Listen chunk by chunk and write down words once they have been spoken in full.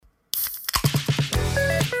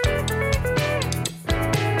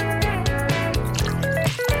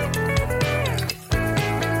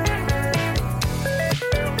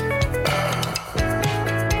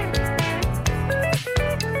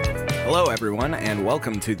everyone, and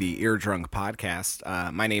welcome to the Ear Drunk Podcast.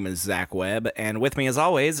 My name is Zach Webb, and with me, as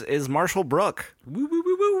always, is Marshall Brook. Woo, woo,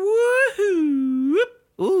 woo, woo,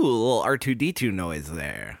 woo. Ooh, a little R2-D2 noise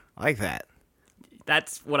there. I like that.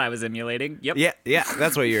 That's what I was emulating. Yep. Yeah,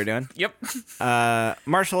 that's what you were doing. Yep.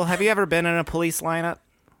 Marshall, have you ever been in a police lineup?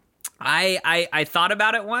 I thought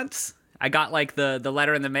about it once. I got like the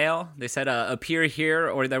letter in the mail. They said appear here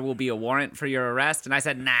or there will be a warrant for your arrest, and I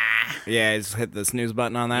said nah. Yeah, just hit the snooze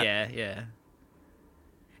button on that. Yeah.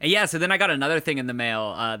 And yeah, so then I got another thing in the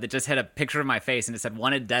mail that just had a picture of my face, and it said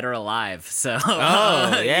wanted dead or alive. So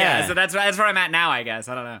yeah. So that's where I'm at now, I guess.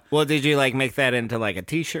 I don't know. Well, did you like make that into like a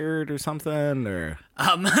T-shirt or something, or?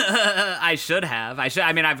 I should have.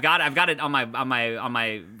 I mean, I've got it on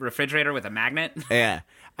my refrigerator with a magnet. Yeah,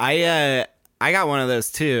 I got one of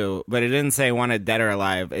those too, but it didn't say wanted dead or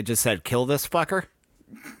alive. It just said kill this fucker.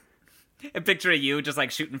 A picture of you just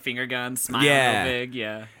like shooting finger guns, smiling real big.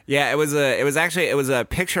 Yeah. Yeah, it was a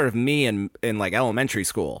picture of me in like elementary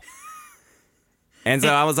school. And so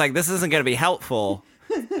I was like, this isn't going to be helpful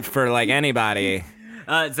for like anybody.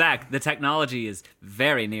 Zach, the technology is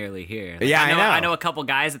very nearly here. Like, yeah, I know. I know a couple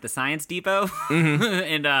guys at the Science Depot.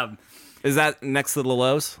 Mm-hmm. And is that next to the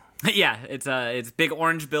Lowe's? yeah, it's big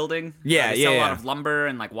orange building. Yeah, they sell a lot of lumber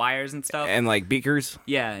and like wires and stuff. And like beakers.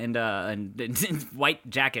 Yeah, and white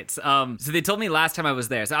jackets. So they told me last time I was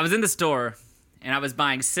there. So I was in the store and I was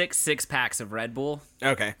buying six packs of Red Bull.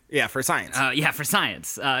 Okay. Yeah, for science. Yeah, for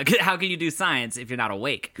science. How can you do science if you're not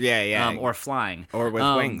awake? Yeah. Or flying. Or with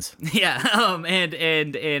wings. Yeah.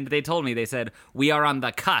 And they told me, they said, we are on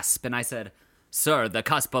the cusp. And I said, sir, the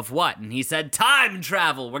cusp of what? And he said, time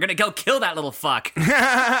travel. We're going to go kill that little fuck.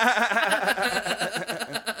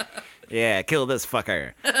 Yeah, kill this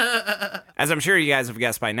fucker. As I'm sure you guys have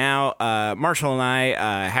guessed by now, Marshall and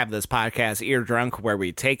I have this podcast, Ear Drunk, where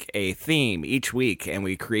we take a theme each week and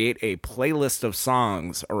we create a playlist of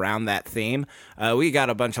songs around that theme. We got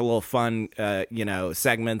a bunch of little fun,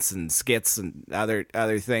 segments and skits and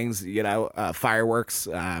other things, fireworks.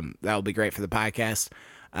 That'll be great for the podcast.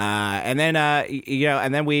 And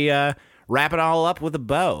then we wrap it all up with a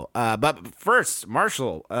bow. But first,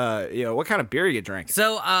 Marshall, what kind of beer are you drinking?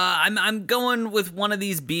 So I'm going with one of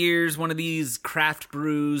these beers, one of these craft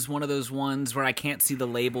brews, one of those ones where I can't see the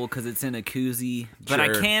label because it's in a koozie, but I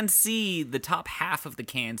can see the top half of the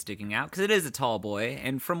can sticking out because it is a tall boy.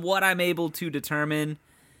 And from what I'm able to determine,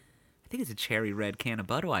 I think it's a cherry red can of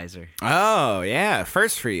Budweiser. Oh, yeah.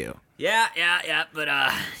 First for you. Yeah. But,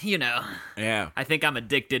 Yeah. I think I'm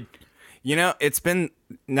addicted.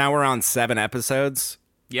 Now we're on 7 episodes.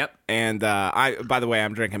 Yep. And by the way,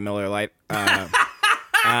 I'm drinking Miller Lite.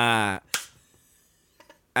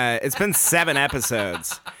 It's been 7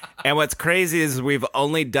 episodes. And what's crazy is we've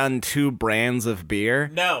only done 2 brands of beer.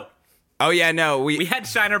 No. Oh, yeah, no. We had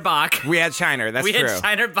Shiner Bock. We had Shiner, that's true. We had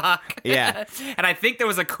Shiner Bock. Yeah. And I think there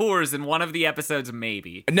was a Coors in one of the episodes,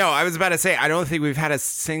 maybe. No, I was about to say, I don't think we've had a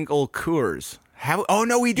single Coors. Oh,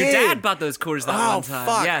 no, we did. Your dad bought those Coors that one time.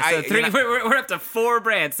 Fuck. Yeah, so we're up to 4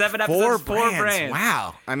 brands. 7 episodes, 4 brands.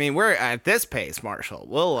 Wow. I mean, we're at this pace, Marshall.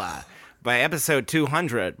 We'll, by episode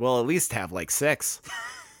 200, we'll at least have like 6.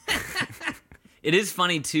 It is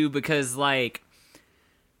funny, too, because, like,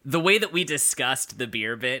 the way that we discussed the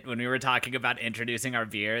beer bit when we were talking about introducing our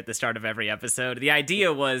beer at the start of every episode, the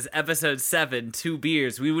idea was episode 7, 2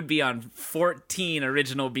 beers. We would be on 14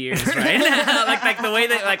 original beers, right? like the way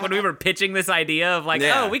that, like, when we were pitching this idea of like,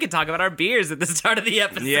 we could talk about our beers at the start of the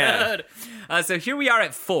episode. Yeah. So here we are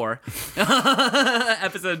at 4,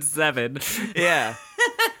 episode 7. Yeah.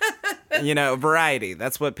 Variety.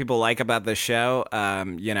 That's what people like about the show.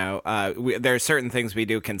 There are certain things we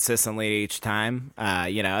do consistently each time.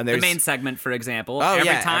 And there's the main segment, for example. Every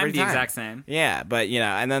every time. exact same. Yeah, but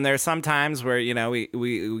and then there's some times where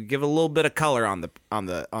we give a little bit of color on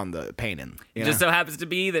the painting. It just so happens to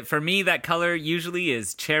be that for me, that color usually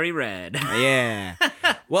is cherry red. Yeah.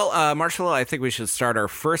 Well, Marshall, I think we should start our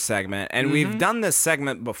first segment, and we've done this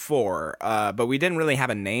segment before, but we didn't really have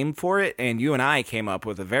a name for it, and you and I came up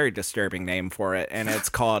with a very disturbing name for it, and it's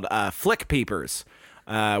called Flick Peepers,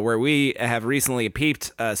 where we have recently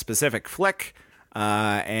peeped a specific flick.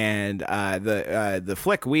 And the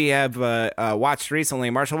flick we have watched recently,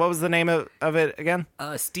 Marshall, what was the name of it again?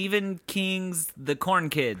 Stephen King's The Corn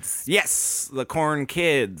Kids. Yes, The Corn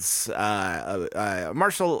Kids.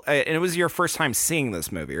 Marshall, and it was your first time seeing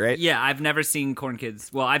this movie, right? Yeah, I've never seen Corn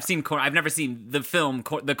Kids. Well, I've never seen the film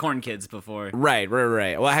The Corn Kids before. Right.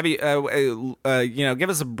 Well, have you, give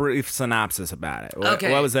us a brief synopsis about it.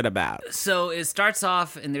 Okay. What was it about? So it starts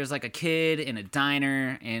off, and there's like a kid in a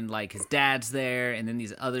diner, and like his dad's there. there, and then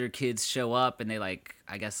these other kids show up, and they like,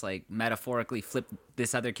 I guess like metaphorically flip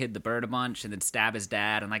this other kid the bird a bunch, and then stab his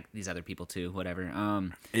dad, and like these other people too,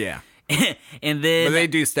 whatever. Yeah. And then But they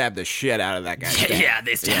do stab the shit out of that guy's dad. yeah,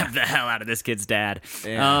 they stab the hell out of this kid's dad.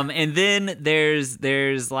 Yeah. And then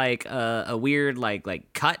there's like a weird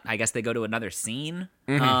like cut. I guess they go to another scene.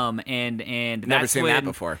 And Never that's seen when, that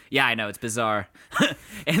before. Yeah, I know, it's bizarre.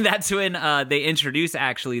 And that's when they introduce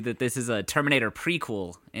actually that this is a Terminator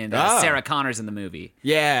prequel, and Sarah Connor's in the movie.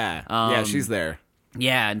 Yeah. Yeah, she's there.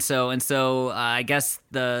 Yeah, and so I guess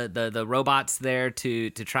the robot's there to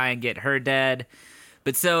try and get her dead.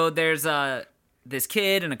 But so there's this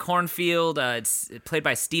kid in a cornfield. It's played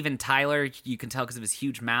by Steven Tyler. You can tell because of his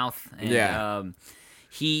huge mouth. And, Yeah.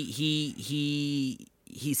 He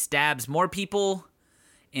stabs more people,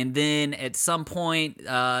 and then at some point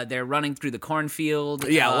they're running through the cornfield.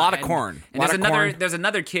 Yeah, a lot of corn. And there's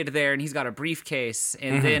another kid there, and he's got a briefcase.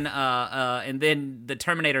 And then the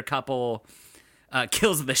Terminator couple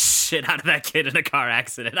kills the shit out of that kid in a car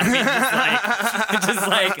accident. I mean, just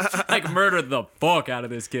like murder the fuck out of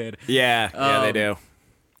this kid. Yeah, they do.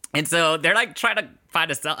 And so they're like trying to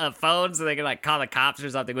find a phone so they can like call the cops or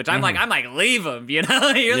something. Which I'm like leave them. You know,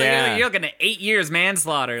 you're looking at 8 years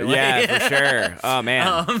manslaughter. Like, Yeah, for sure. Oh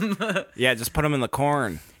man. Yeah, just put them in the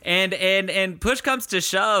corn. And push comes to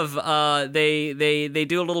shove, they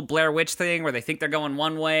do a little Blair Witch thing where they think they're going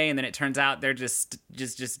one way, and then it turns out they're just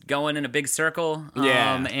going in a big circle.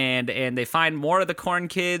 Yeah. And they find more of the corn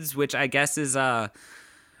kids, which I guess is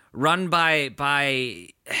run by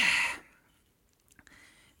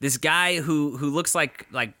this guy who looks like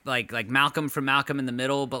Malcolm from Malcolm in the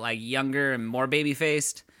Middle, but like younger and more baby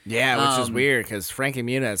faced. Yeah, which is weird because Frankie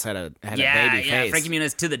Muniz had a baby face. Frankie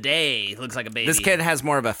Muniz to the day looks like a baby. This kid has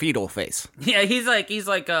more of a fetal face. Yeah, he's like it's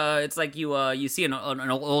like you see an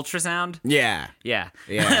ultrasound. Yeah. Yeah.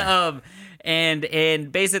 Yeah.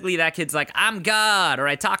 And basically that kid's like, I'm God, or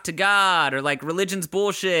I talk to God, or like religion's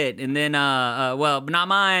bullshit, and then well, not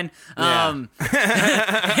mine. Yeah.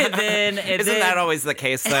 And Isn't that always the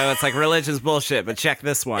case though? It's like religion's bullshit, but check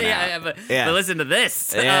this one out. But listen to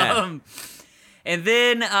this. Yeah. And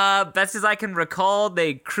then, best as I can recall,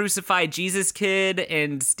 they crucify Jesus Kid,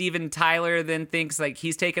 and Steven Tyler then thinks like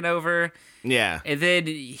he's taken over. Yeah. And then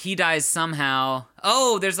he dies somehow.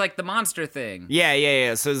 Oh, there's like the monster thing.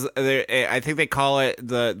 Yeah. So I think they call it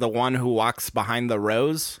the one who walks behind the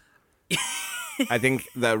rows. I think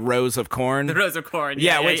the rows of corn. The rows of corn.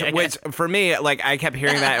 Which for me, like I kept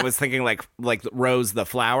hearing that, I was thinking like Rose the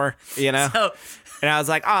flower, you know? So, and I was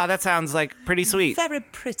like, oh, that sounds like pretty sweet. Very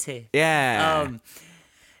pretty. Yeah.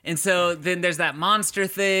 And so then there's that monster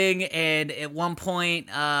thing, and at one point,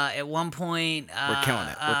 we're killing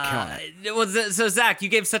it. Well, so Zach, you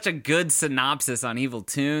gave such a good synopsis on Evil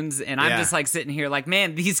Tunes, and I'm just like sitting here like,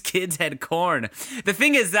 man, these kids had corn. The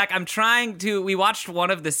thing is, Zach, I'm trying to. We watched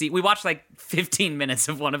we watched like 15 minutes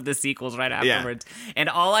of one of the sequels right afterwards, and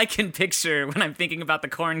all I can picture when I'm thinking about the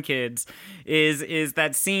corn kids is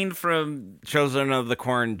that scene from Children of the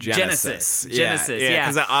Corn Genesis. Yeah,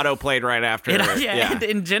 because it auto played right after. And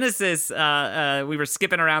in Genesis, we were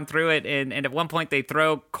skipping around through it, and at one point they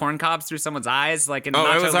throw corn cobs through someone's eyes, like in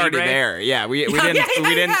Nacho it was already Libre. there. Yeah, we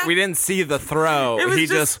didn't see the throw. He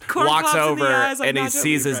just corn walks cobs in the over eyes like and he Nacho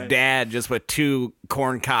sees his Libre. dad just with 2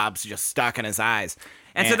 corn cobs just stuck in his eyes.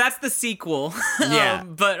 And so that's the sequel, Yeah.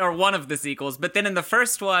 or one of the sequels. But then in the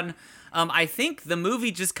first one, I think the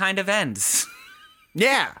movie just kind of ends.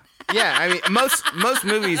 Yeah. I mean, most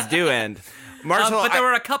movies do end. Marshall, But there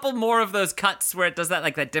were a couple more of those cuts where it does that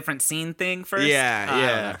like that different scene thing first.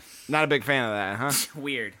 Yeah. Not a big fan of that, huh?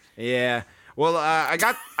 Weird. Yeah. Well, I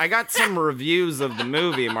got some reviews of the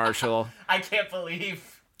movie, Marshall. I can't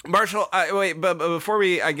believe. Marshall, wait, but before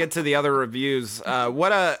I get to the other reviews,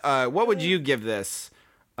 what would you give this?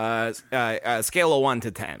 Scale of 1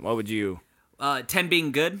 to 10. What would you? 10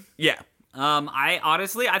 being good. Yeah. I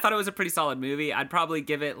thought it was a pretty solid movie. I'd probably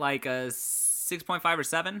give it like a 6.5 or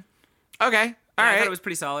 7. Okay. All right. I thought it was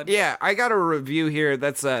pretty solid. Yeah, I got a review here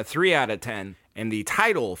that's 3 out of 10, and the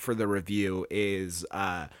title for the review is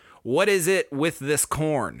 "What is it with this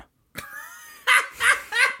corn?"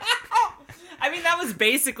 I mean, that was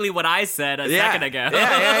basically what I said a second ago.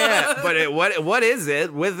 Yeah. But what is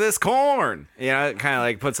it with this corn? You know, it kind of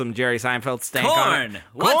like put some Jerry Seinfeld stank on it.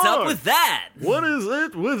 What's up with that? What is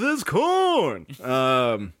it with this corn?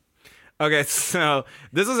 Okay, so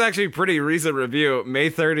this is actually a pretty recent review,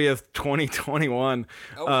 May 30th, 2021.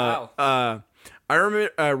 Oh, wow.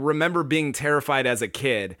 I remember being terrified as a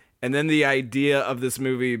kid, and then the idea of this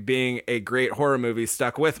movie being a great horror movie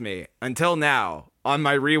stuck with me. Until now, on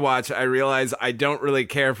my rewatch, I realize I don't really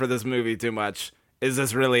care for this movie too much. Is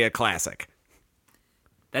this really a classic?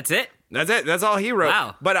 That's it? That's it. That's all he wrote.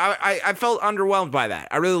 Wow. But I felt underwhelmed by that.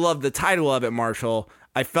 I really loved the title of it, Marshall.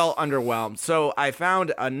 I felt underwhelmed. So I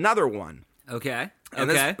found another one. Okay. And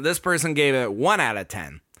Okay. this person gave it 1 out of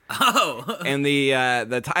 10. Oh. And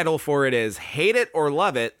the title for it is Hate It or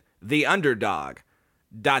Love It, The Underdog. ...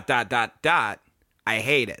 I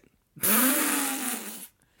hate it.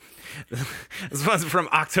 This one's from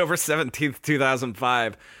October 17th,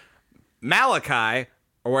 2005. Malachi,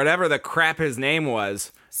 or whatever the crap his name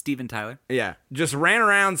was, Steven Tyler. yeah, just ran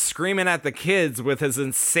around screaming at the kids with his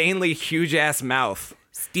insanely huge-ass mouth,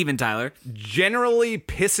 Steven Tyler. generally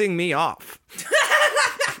pissing me off.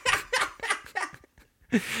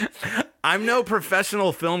 I'm no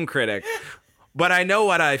professional film critic, but I know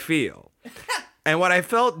what I feel. And what I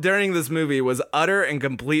felt during this movie was utter and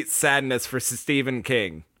complete sadness for Stephen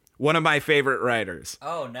King, one of my favorite writers.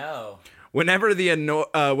 Oh, no. Whenever the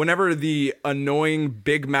annoying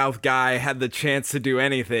big mouth guy had the chance to do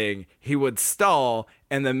anything, he would stall,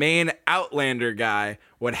 and the main Outlander guy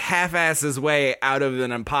would half-ass his way out of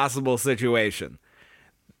an impossible situation.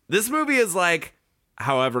 This movie is like,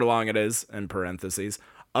 however long it is, in parentheses,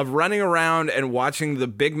 of running around and watching the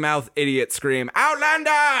big mouth idiot scream,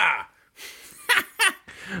 "Outlander!"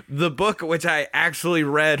 The book, which I actually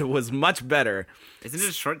read, was much better. Isn't it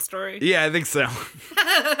a short story? Yeah, I think so.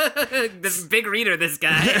 This big reader, this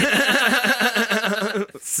guy.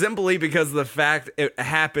 Simply because the fact it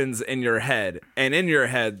happens in your head, and in your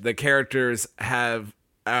head, the characters has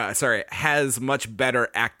much better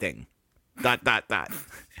acting. ...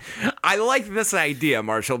 I like this idea,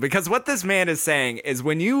 Marshall, because what this man is saying is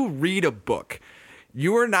when you read a book,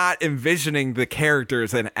 you are not envisioning the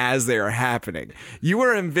characters and as they are happening. You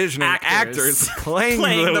are envisioning actors playing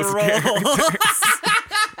those the role. characters.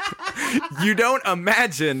 You don't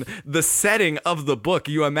imagine the setting of the book.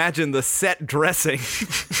 You imagine the set dressing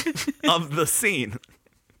of the scene.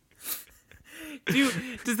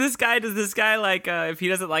 Does this guy like if he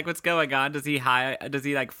doesn't like what's going on, does he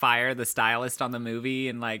like fire the stylist on the movie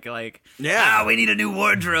and like Yeah. we need a new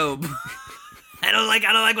wardrobe. I don't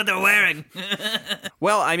like what they're wearing.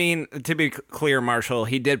 Well, I mean, to be clear, Marshall,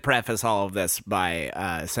 he did preface all of this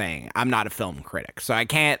by saying, I'm not a film critic, so I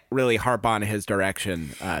can't really harp on his direction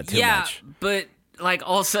too much. But like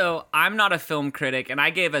also, I'm not a film critic, and I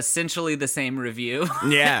gave essentially the same review.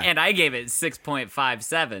 Yeah. And I gave it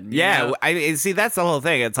 6.57. Yeah, know? I see, that's the whole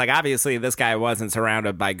thing. It's like, obviously, this guy wasn't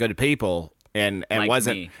surrounded by good people. And Like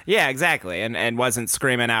wasn't me. Yeah, exactly, and wasn't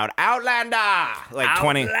screaming out Outlander like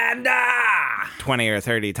 20 or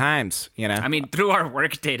 30 times, you know. I mean, through our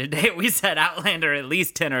work day to day, we said Outlander at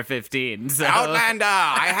least 10 or 15. So. Outlander,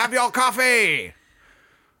 I have your coffee.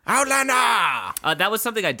 Outlander. That was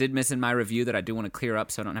something I did miss in my review that I do want to clear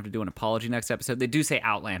up so I don't have to do an apology next episode. They do say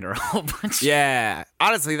Outlander a whole bunch. Yeah,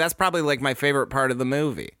 honestly, that's probably like my favorite part of the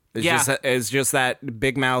movie. It's just that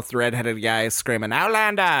big mouth redheaded guy screaming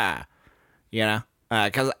Outlander. You know,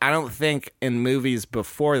 because I don't think in movies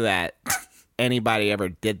before that anybody ever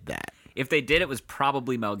did that. If they did, it was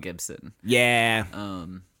probably Mel Gibson. Yeah.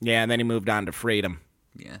 Yeah, and then he moved on to Freedom.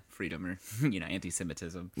 Yeah, freedom or,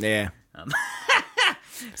 anti-Semitism. Yeah.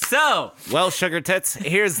 So, well, Sugar Tits,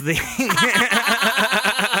 here's the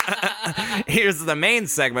main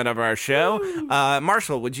segment of our show.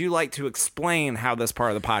 Marshall, would you like to explain how this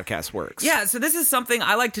part of the podcast works? yeah, so this is something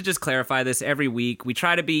I like to just clarify this every week. We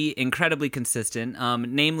try to be incredibly consistent,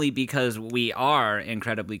 namely because we are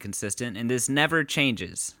incredibly consistent, and this never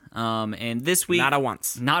changes. And this week, Not a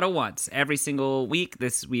once. Every single week,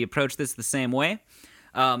 we approach this the same way.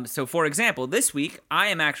 So, for example, this week, I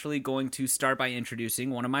am actually going to start by introducing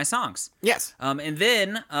one of my songs. Yes. And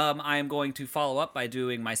then I am going to follow up by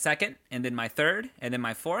doing my second, and then my third, and then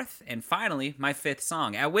my fourth, and finally my fifth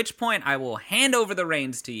song, at which point I will hand over the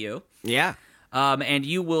reins to you. Yeah. And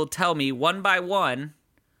you will tell me one by one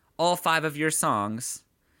all 5 of your songs,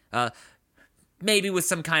 maybe with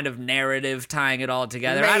some kind of narrative tying it all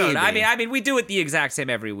together. I don't know. I mean, we do it the exact same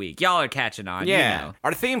every week. Y'all are catching on. Yeah. You know.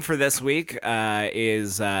 Our theme for this week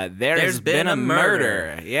is There's Been a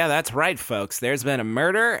Murder. Yeah, that's right, folks. There's been a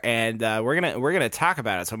murder, and we're gonna talk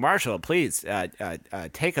about it. So, Marshall, please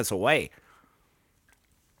take us away.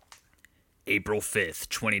 April 5th,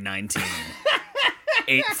 2019,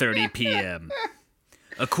 8:30 p.m.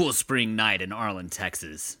 A cool spring night in Arlen,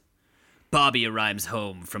 Texas. Bobby arrives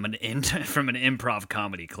home from an improv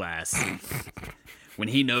comedy class when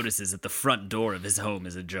he notices that the front door of his home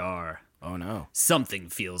is ajar. Oh, no. Something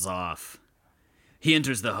feels off. He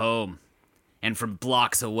enters the home, and from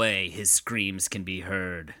blocks away, his screams can be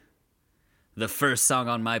heard. The first song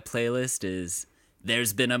on my playlist is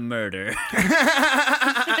There's been a murder.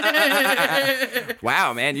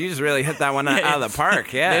 Wow, man, you just really hit that one out of the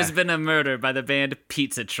park. Yeah. There's been a murder by the band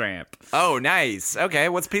Pizza Tramp. Oh, nice. Okay,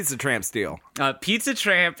 what's Pizza Tramp's deal? Pizza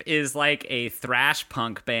Tramp is like a thrash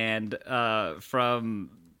punk band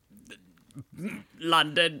from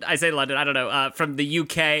London. I say London. I don't know. From the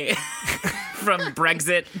UK. From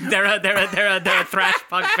Brexit. They're a thrash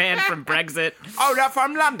punk band from Brexit. Oh, they're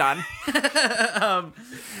from London.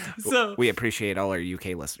 So we appreciate all our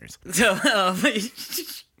UK listeners.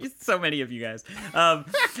 So many of you guys. And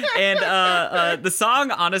the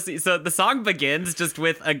song, honestly, so the song begins just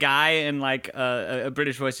with a guy in like a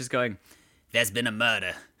British voice just going, "There's been a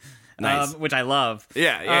murder." Nice. Which I love.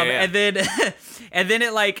 Yeah. And then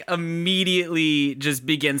it like immediately just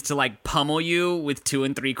begins to like pummel you with 2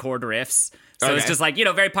 and 3 chord riffs. So it's just like,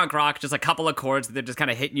 very punk rock, just a couple of chords that they're just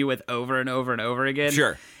kind of hitting you with over and over and over again.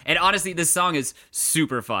 Sure. And honestly, this song is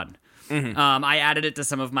super fun. Mm-hmm. I added it to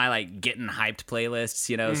some of my like getting hyped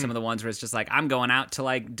playlists, some of the ones where it's just like I'm going out to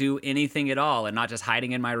like do anything at all and not just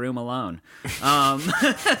hiding in my room alone.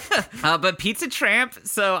 But Pizza Tramp,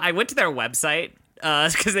 so I went to their website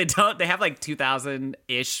because they have like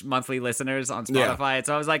 2,000-ish monthly listeners on Spotify. Yeah.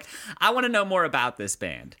 So I was like, I want to know more about this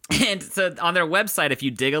band. And so on their website, if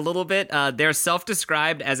you dig a little bit, they're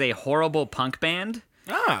self-described as a horrible punk band.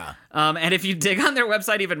 And if you dig on their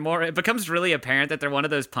website even more, it becomes really apparent that they're one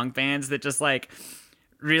of those punk bands that just like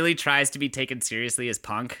really tries to be taken seriously as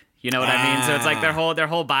punk. You know what I mean? So it's like their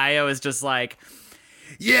whole bio is just like,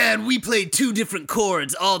 yeah, and we play 2 different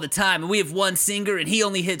chords all the time, and we have one singer, and he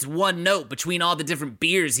only hits one note between all the different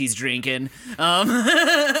beers he's drinking.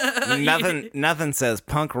 Nothing says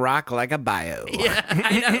punk rock like a bio. Yeah,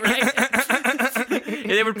 I know, right?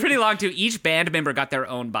 They were pretty long too. Each band member got their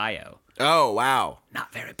own bio. Oh, wow.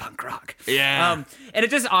 Not very punk rock. Yeah. And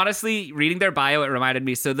it just, honestly, reading their bio, it reminded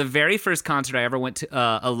me. So the very first concert I ever went to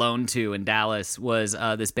alone to in Dallas was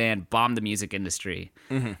this band, Bomb the Music Industry.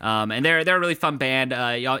 Mm-hmm. And they're a really fun band.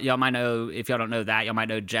 Y'all might know, if y'all don't know that, y'all might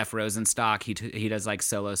know Jeff Rosenstock. He does like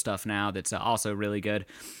solo stuff now that's also really good.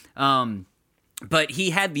 But he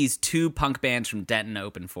had these 2 punk bands from Denton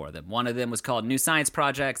open for them. One of them was called New Science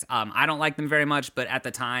Projects. I don't like them very much, but at the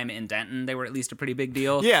time in Denton, they were at least a pretty big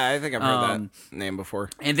deal. Yeah, I think I've heard that name before.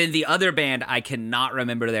 And then the other band, I cannot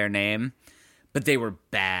remember their name, but they were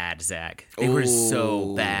bad, Zach. They were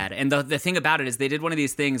so bad. And the thing about it is they did one of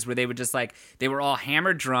these things where they would just like, they were all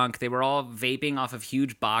hammered drunk. They were all vaping off of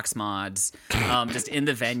huge box mods just in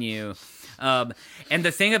the venue. And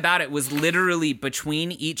the thing about it was literally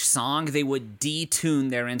between each song, they would detune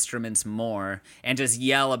their instruments more and just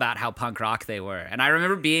yell about how punk rock they were. And I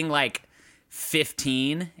remember being like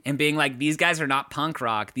 15 and being like, these guys are not punk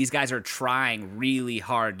rock. These guys are trying really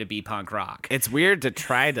hard to be punk rock. It's weird to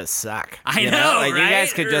try to suck. I know, like, right? You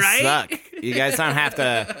guys could just right? suck. You guys don't have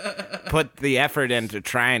to put the effort into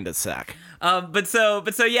trying to suck. But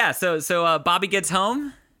Bobby gets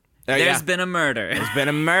home. There's been a murder. There's been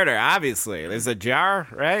a murder, obviously. There's a jar,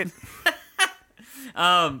 right?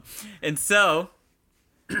 And so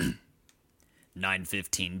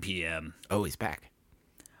 9:15 p.m. Oh, he's back.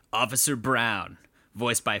 Officer Brown,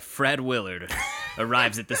 voiced by Fred Willard,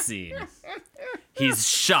 arrives at the scene. He's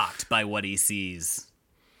shocked by what he sees.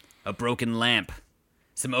 A broken lamp,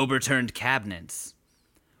 some overturned cabinets.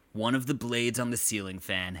 One of the blades on the ceiling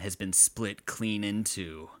fan has been split clean in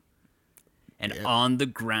 2. And on the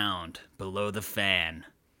ground, below the fan,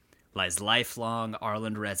 lies lifelong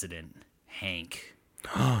Arland resident, Hank.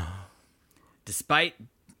 Despite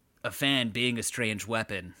a fan being a strange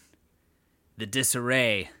weapon, the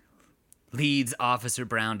disarray leads Officer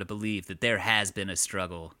Brown to believe that there has been a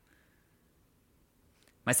struggle.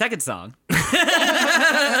 My second song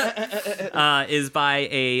is by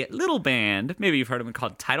a little band, maybe you've heard of them,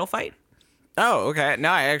 called Title Fight. Oh, okay. No,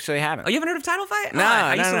 I actually haven't. Oh, you haven't heard of Title Fight? No,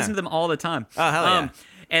 I used to listen to them all the time. Oh, hell yeah.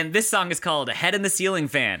 And this song is called Head in the Ceiling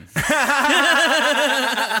Fan. Okay,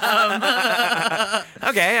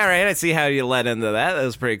 all right. I see how you led into that. That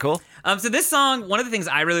was pretty cool. So this song, one of the things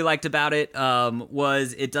I really liked about it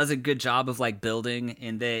was it does a good job of like building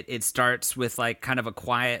in that it starts with like kind of a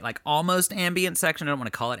quiet, like almost ambient section. I don't want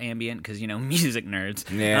to call it ambient because, music nerds.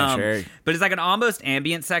 Yeah, sure. But it's like an almost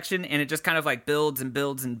ambient section and it just kind of like builds and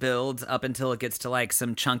builds and builds up until it gets to like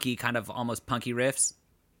some chunky kind of almost punky riffs.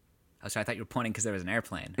 Oh, sorry, I thought you were pointing because there was an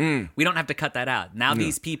airplane. We don't have to cut that out. Now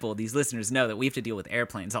these listeners know that we have to deal with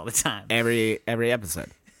airplanes all the time. Every episode.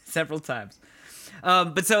 Several times.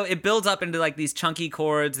 But so it builds up into like these chunky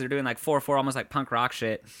chords. They're doing like 4/4, almost like punk rock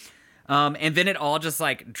shit. And then it all just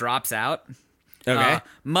like drops out. Okay.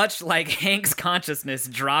 Much like Hank's consciousness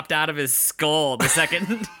dropped out of his skull the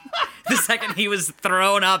second the second he was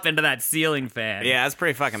thrown up into that ceiling fan. Yeah, that's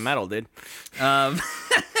pretty fucking metal, dude.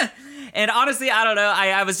 And honestly, I don't know.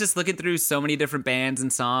 I was just looking through so many different bands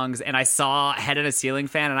and songs, and I saw Head in a Ceiling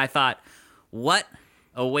Fan, and I thought, what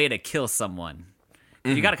a way to kill someone.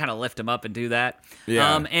 You got to kind of lift them up and do that.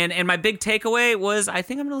 Yeah. And my big takeaway was, I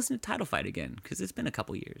think I'm going to listen to Title Fight again, because it's been a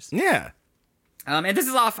couple years. Yeah. And this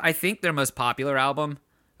is off, I think, their most popular album.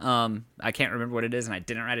 I can't remember what it is, and I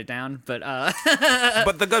didn't write it down, but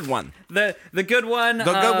But the good one. the good one. The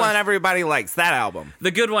good one everybody likes, that album. The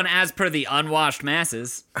good one, as per the unwashed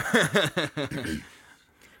masses.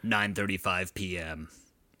 9:35 p.m.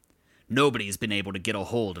 Nobody's been able to get a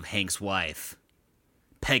hold of Hank's wife.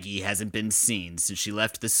 Peggy hasn't been seen since she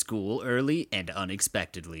left the school early and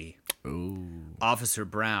unexpectedly. Ooh. Officer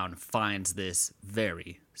Brown finds this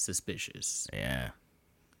very suspicious. Yeah.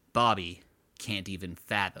 Bobby can't even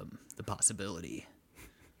fathom the possibility.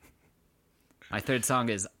 My third song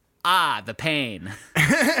is The Pain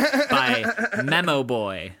by Memo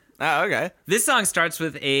Boy. Oh, okay. This song starts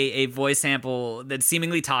with a voice sample that's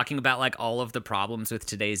seemingly talking about like all of the problems with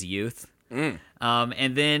today's youth. And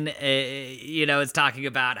then, it's talking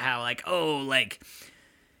about how like,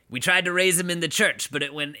 we tried to raise him in the church, but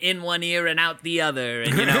it went in one ear and out the other,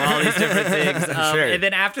 and, all these different things. Sure. And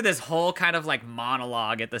then after this whole kind of like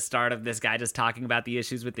monologue at the start of this guy just talking about the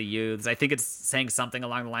issues with the youths, I think it's saying something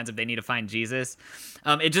along the lines of they need to find Jesus.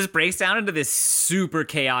 It just breaks down into this super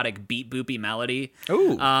chaotic beat boopy melody.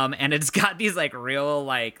 Ooh. And it's got these like real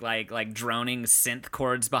like droning synth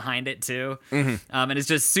chords behind it too. And it's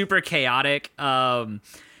just super chaotic.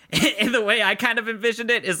 And the way I kind of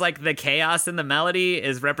envisioned it is like the chaos in the melody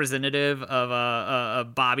is representative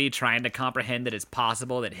of Bobby trying to comprehend that it's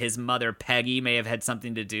possible that his mother Peggy may have had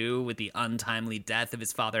something to do with the untimely death of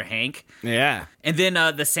his father Hank. Yeah. And then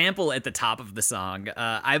the sample at the top of the song,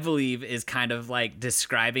 I believe, is kind of like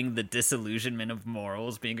describing the disillusionment of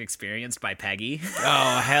morals being experienced by Peggy.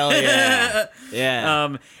 Oh, hell yeah.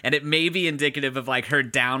 Yeah. And it may be indicative of like her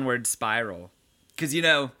downward spiral. Because,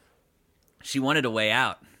 she wanted a way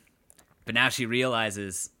out. But now she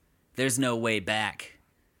realizes there's no way back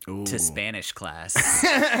to Spanish class.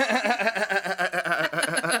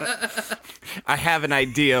 I have an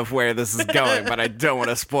idea of where this is going, but I don't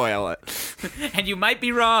want to spoil it. And you might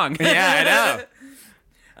be wrong. Yeah,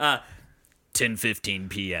 I know. 10:15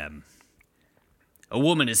 p.m. A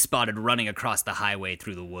woman is spotted running across the highway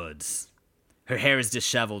through the woods. Her hair is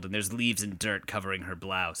disheveled and there's leaves and dirt covering her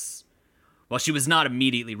blouse. While she was not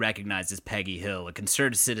immediately recognized as Peggy Hill, a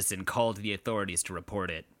concerned citizen called the authorities to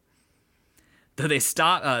report it. Though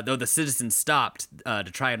the citizen stopped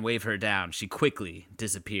to try and wave her down, she quickly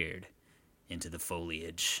disappeared into the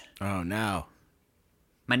foliage. Oh, no.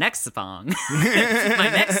 My next song,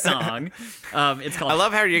 it's called... I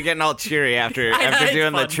love how you're getting all cheery after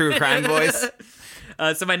doing the true crime voice.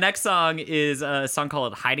 So my next song is a song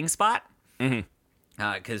called Hiding Spot.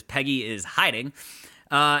 Because Peggy is hiding.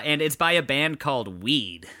 And it's by a band called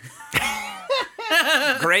Weed.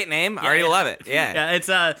 Great name. I already love it. Yeah. It's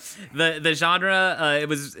the genre. It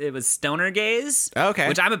was stoner gaze. Okay.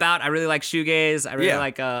 Which I'm about. I really like shoegaze. I really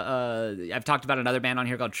like. I've talked about another band on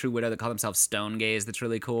here called True Widow that call themselves Stone Gaze. That's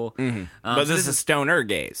really cool. But this is stoner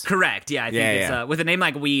gaze. Correct. Yeah. I think it's with a name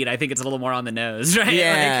like Weed. I think it's a little more on the nose, right?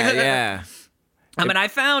 Yeah. Yeah. And I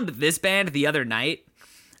found this band the other night.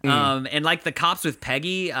 And like the Cops with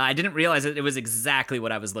Peggy, I didn't realize it was exactly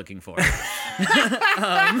what I was looking for.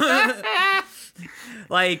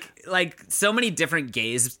 Like so many different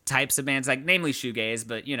gaze types of bands, like namely shoegaze,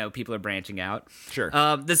 but people are branching out. Sure.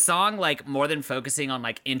 The song, like more than focusing on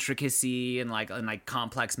like intricacy and like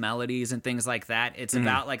complex melodies and things like that, it's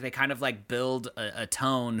about like they kind of like build a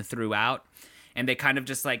tone throughout, and they kind of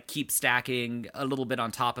just like keep stacking a little bit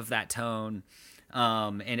on top of that tone.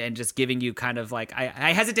 And just giving you kind of like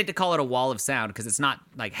I hesitate to call it a wall of sound because it's not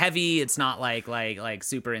like heavy, it's not like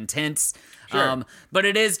super intense, Sure. But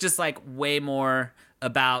it is just like way more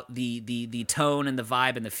about the tone and the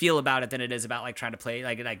vibe and the feel about it than it is about like trying to play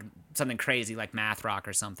like something crazy like math rock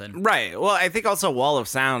or something. Right. Well, I think also wall of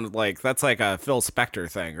sound, like that's like a Phil Spector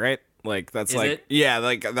thing, right? Like that's Is like it? Yeah,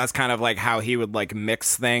 like that's kind of like how he would like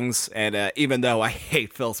mix things. And even though I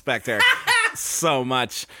hate Phil Spector so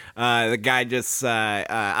much, the guy just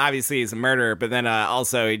obviously he's a murderer, but then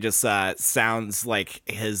also he just sounds like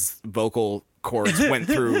his vocal cords went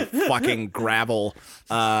through fucking gravel,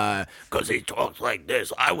 because he talks like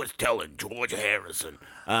this. I was telling George Harrison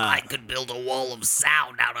I could build a wall of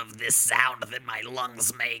sound out of this sound that my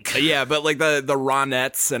lungs make. Yeah, but like the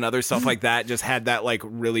Ronettes and other stuff like that just had that like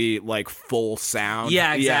really like full sound.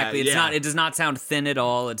 Yeah, exactly. It does not sound thin at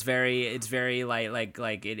all. It's very like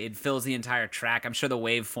it fills the entire track. I'm sure the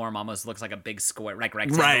waveform almost looks like a big square, like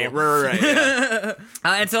rectangle. Right. Yeah.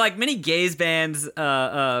 And so, like many gaze bands,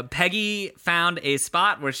 Peggy found a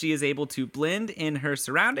spot where she is able to blend in her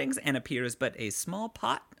surroundings and appears but a small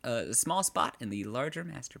spot in the larger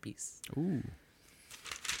masterpiece. Ooh.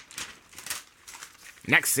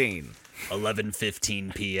 Next scene.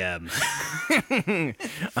 11:15 p.m.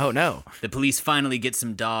 Oh no. The police finally get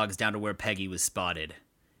some dogs down to where Peggy was spotted.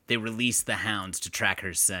 They release the hounds to track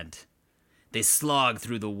her scent. They slog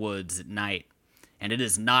through the woods at night, and it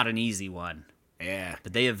is not an easy one. Yeah.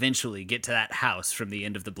 But they eventually get to that house from the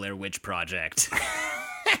end of the Blair Witch Project.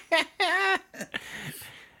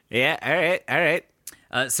 Yeah, all right.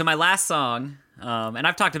 So my last song, and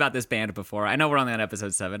I've talked about this band before. I know we're only on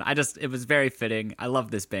episode 7. It was very fitting. I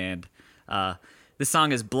love this band. This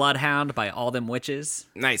song is Bloodhound by All Them Witches.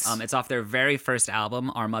 Nice. It's off their very first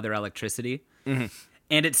album, Our Mother Electricity. Mm-hmm.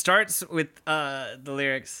 And it starts with the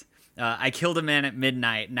lyrics, I killed a man at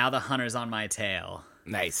midnight, now the hunter's on my tail.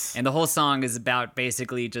 Nice. And the whole song is about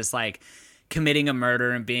basically just like committing a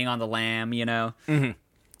murder and being on the lam, you know? Mm-hmm.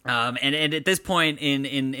 And at this point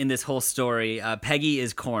in this whole story, Peggy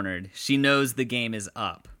is cornered. She knows the game is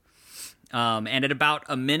up. And at about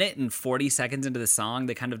a minute and 40 seconds into the song,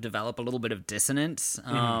 they kind of develop a little bit of dissonance.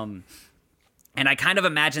 And I kind of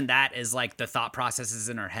imagine that as like the thought processes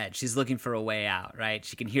in her head. She's looking for a way out, right?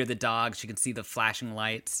 She can hear the dogs. She can see the flashing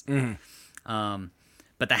lights.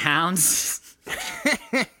 But the hounds...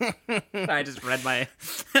 I just read my...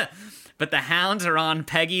 But the hounds are on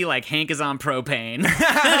Peggy like Hank is on propane.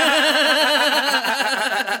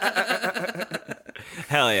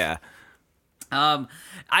 Hell yeah.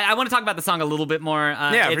 I want to talk about the song a little bit more.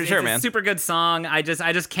 For sure, man. It's a super good song. I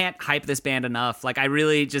just can't hype this band enough. Like I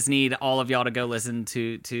really just need all of y'all to go listen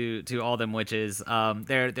to All Them Witches.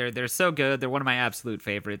 They're so good. They're one of my absolute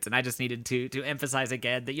favorites, and I just needed to emphasize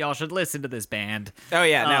again that y'all should listen to this band. Oh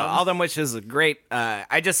yeah, no, All Them Witches is great.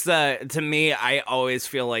 I just to me, I always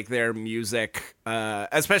feel like their music,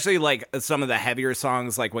 especially like some of the heavier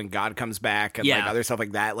songs, like When God Comes Back and like other stuff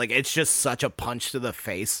like that. Like it's just such a punch to the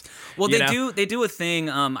face. Well, they do a thing.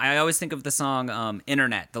 I always think of the song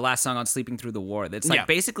Internet, the last song on Sleeping Through the War. That's like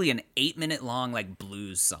basically an 8-minute long like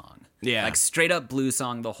blues song. Yeah. Like straight up blues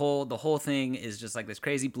song. The whole thing is just like this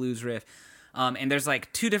crazy blues riff. And there's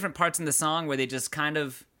like 2 different parts in the song where they just kind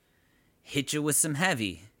of hit you with some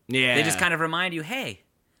heavy. Yeah. They just kind of remind you, hey,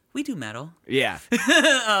 we do metal. Yeah.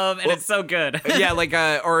 It's so good. Yeah, like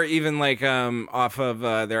or even like off of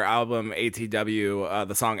their album ATW,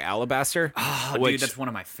 the song Alabaster. Oh, dude, that's one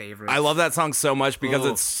of my favorites. I love that song so much because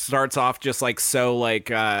it starts off just like so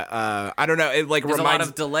like I don't know, it like There's reminds a lot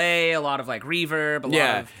of delay, a lot of like reverb,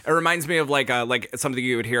 it reminds me of like something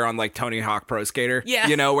you would hear on like Tony Hawk Pro Skater. Yeah.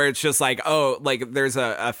 You know, where it's just like, oh, like there's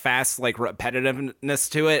a fast like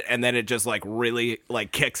repetitiveness to it and then it just like really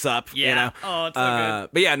like kicks up. Yeah. You know? Oh, it's so good.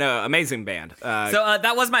 But yeah, no, amazing band. So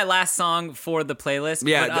that was my last song for the playlist.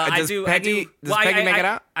 Yeah, but, does Peggy make it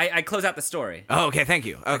out? I close out the story. Oh, okay, thank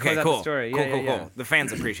you. Okay, close out cool. the story. Cool. The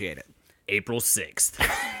fans appreciate it. April 6th,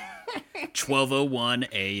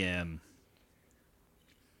 12:01 a.m.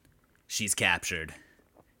 She's captured.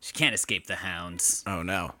 She can't escape the hounds. Oh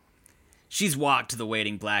no. She's walked to the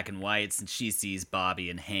waiting black and whites, and she sees Bobby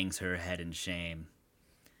and hangs her head in shame.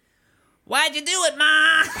 Why'd you do it,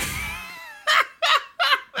 Ma?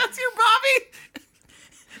 That's your Bobby?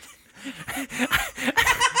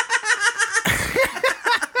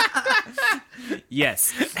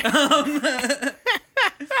 Yes.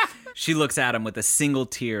 She looks at him with a single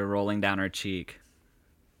tear rolling down her cheek.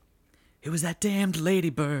 It was that damned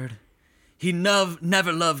ladybird. He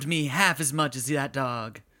never loved me half as much as that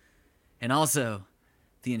dog. And also,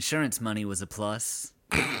 the insurance money was a plus.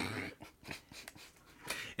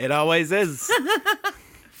 It always is.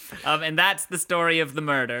 And that's the story of the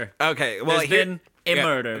murder. Okay, well, There's been a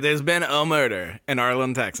murder. There's been a murder in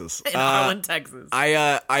Arlen, Texas. Arlen, Texas.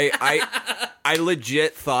 I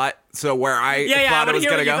legit thought where I thought it was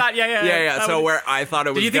gonna go. Where I thought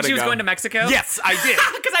it was. Did you think she was go. going to Mexico? Yes, I did.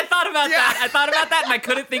 Because I thought about that. I thought about that, and I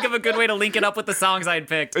couldn't think of a good way to link it up with the songs I had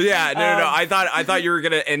picked. Yeah, no. I thought you were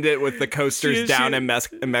gonna end it with the coasters down in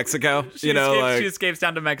Mexico. She escapes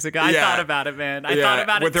down to Mexico. I thought about it, man. I thought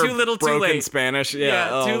about it too little, too late. Spanish. Too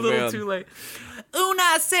little, too late.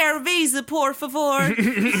 Una cerveza, por favor.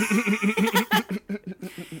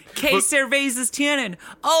 Que cervezas tienen?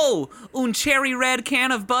 Oh, un cherry red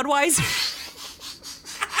can of Budweiser.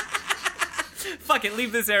 fuck it,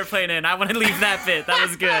 leave this airplane in. I want to leave that bit. That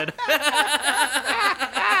was good.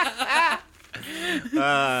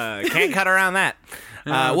 Can't cut around that.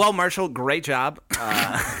 Well, Marshall, great job.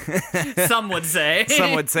 Some would say.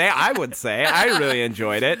 Some would say. I would say. I really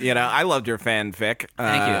enjoyed it. You know, I loved your fanfic.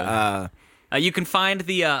 Thank you. You can find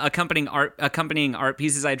the accompanying art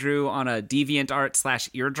pieces I drew on a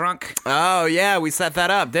DeviantArt/eardrunk. Oh, yeah, we set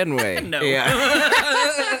that up, didn't we? No.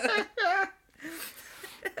 Yeah.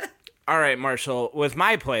 All right, Marshall, with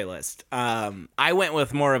my playlist, I went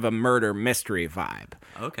with more of a murder mystery vibe.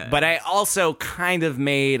 Okay. But I also kind of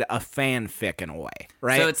made a fanfic in a way,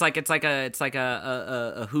 right? So it's like a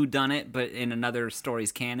whodunit, but in another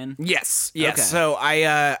story's canon. Yes. Okay. So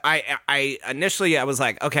I initially I was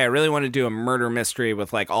like, okay, I really want to do a murder mystery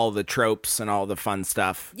with like all the tropes and all the fun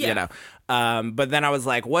stuff, Yeah. you know. But then I was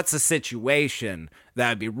like, what's a situation that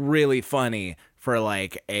would be really funny for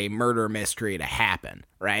like a murder mystery to happen,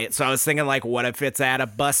 right? So I was thinking like, what if it's at a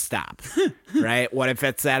bus stop, right? What if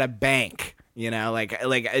it's at a bank? You know,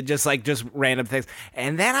 like just random things.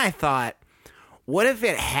 And then I thought, what if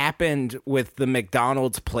it happened with the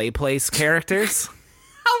McDonald's Play Place characters?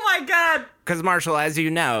 Oh my god! Because, Marshall, as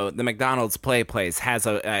you know, the McDonald's Play Place has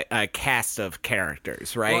a cast of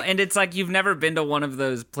characters, right? Well, and it's like you've never been to one of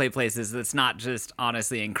those play places that's not just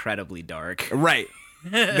honestly incredibly dark. Right.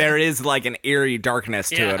 There is like an eerie darkness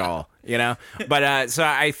to it all, you know? But so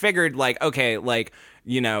I figured like, okay, like,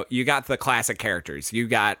 you know, you got the classic characters. You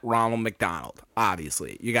got Ronald McDonald,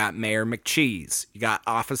 obviously. You got Mayor McCheese. You got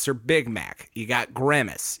Officer Big Mac. You got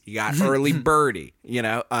Grimace. You got Early Birdie. You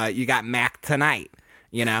know, you got Mac Tonight.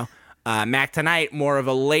 You know, Mac Tonight, more of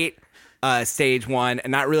a late stage one, and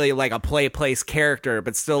not really like a play place character,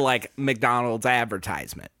 but still like McDonald's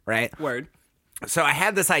advertisement, right? Word. So I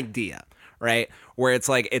had this idea, right, where it's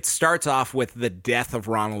like it starts off with the death of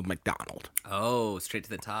Ronald McDonald. Oh, straight to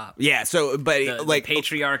the top. Yeah, so but The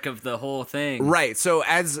patriarch of the whole thing. right. So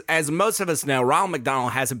as most of us know, Ronald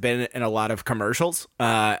McDonald hasn't been in a lot of commercials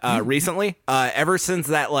recently. Ever since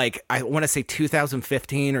that, like I want to say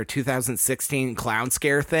 2015 or 2016 clown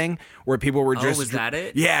scare thing, where people were just was that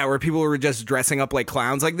it? Yeah, where people were just dressing up like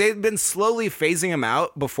clowns. Like they'd been slowly phasing him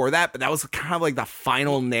out before that, but that was kind of like the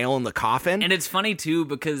final nail in the coffin. And it's funny too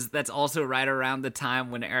because that's also right around the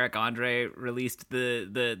time when Eric Andre released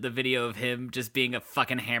the video of him just being a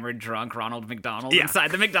fucking hammered drunk Ronald McDonald inside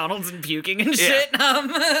the McDonald's and puking and shit.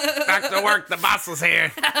 Back to work, the boss is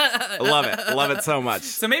here. Love it so much.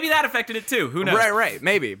 So maybe that affected it too. Who knows? Right,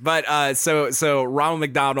 maybe. But so Ronald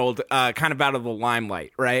McDonald kind of out of the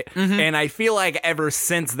limelight, right? Mm-hmm. And I feel like ever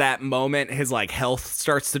since that moment, his like health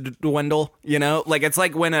starts to dwindle. You know, like it's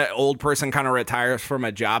like when an old person kind of retires from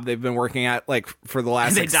a job they've been working at like for the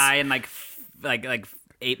last. They die in like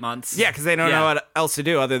 8 months. Yeah, because they don't know what else to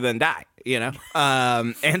do other than die. You know,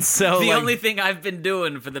 and so The like, only thing I've been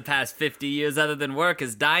doing for the past 50 years other than work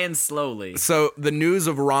is dying slowly. So the news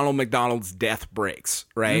of Ronald McDonald's death breaks,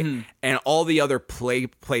 right? Mm-hmm. And all the other play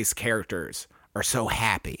place characters are so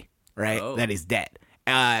happy, right, that he's dead.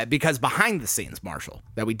 Because behind the scenes, Marshall,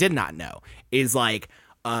 that we did not know, is like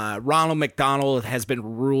Ronald McDonald has been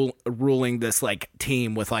ruling this like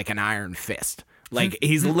team with like an iron fist. Like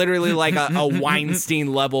he's literally like a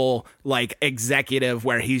Weinstein level like executive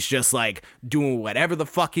where he's just like doing whatever the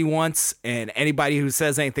fuck he wants, and anybody who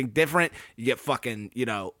says anything different, you get fucking, you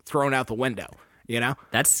know, thrown out the window, you know?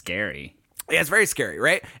 That's scary. Yeah, it's very scary,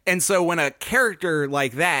 right? And so when a character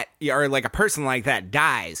like that or like a person like that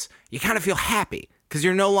dies, you kind of feel happy because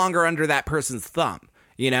you're no longer under that person's thumb.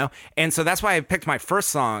 You know? And so that's why I picked my first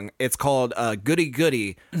song. It's called Goody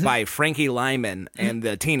Goody by Frankie Lyman and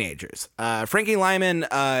the Teenagers. Frankie Lyman,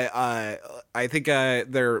 I think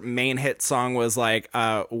their main hit song was like,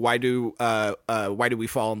 Why Do We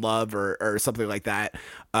Fall in Love or something like that.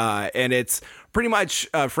 And it's pretty much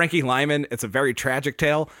Frankie Lyman. It's a very tragic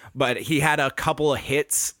tale, but he had a couple of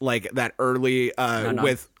hits like that early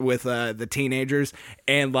with the Teenagers,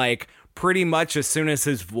 and like pretty much as soon as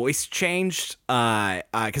his voice changed,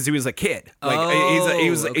 because he was a kid. Like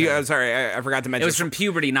I'm sorry, I forgot to mention. It was from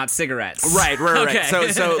puberty, not cigarettes. Right.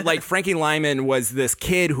 Okay. So like Frankie Lyman was this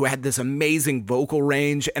kid who had this amazing vocal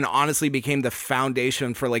range and honestly became the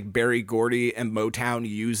foundation for like Berry Gordy and Motown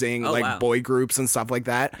using boy groups and stuff like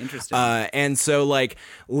that. Interesting. And so like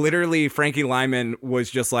literally Frankie Lyman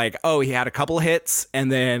was just like, oh, he had a couple hits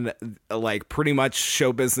and then like pretty much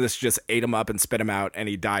show business just ate him up and spit him out, and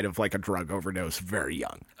he died of like a drug overdose very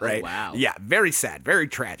young, right? Oh, wow. Yeah, very sad, very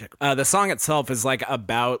tragic. The song itself is like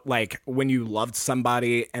about like when you loved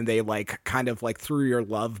somebody and they like kind of like threw your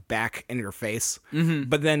love back in your face.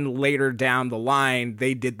 But then later down the line,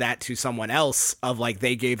 they did that to someone else of like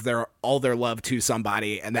they gave all their love to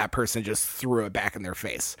somebody and that person just threw it back in their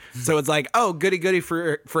face. So it's like, oh, goody goody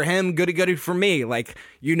for him, goody goody for me. Like,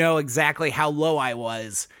 you know exactly how low I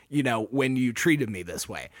was, you know, when you treated me this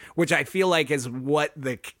way, which I feel like is what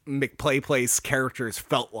the McPlay Place characters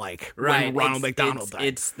felt like when Ronald McDonald died.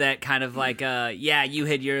 It's that kind of like, yeah, you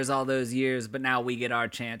had yours all those years, but now we get our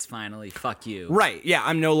chance finally. Fuck you. Right. Yeah.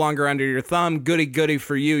 I'm no longer under your thumb. Goody goody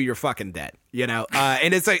for you. You're fucking dead. You know,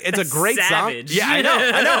 and it's a great savage. song. Yeah, I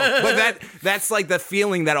know. But that's like the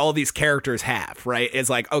feeling that all these characters have, right? It's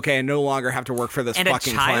like, okay, I no longer have to work for this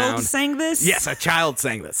fucking clown. And a child sang this? Yes, a child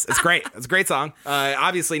sang this. It's great. It's a great song.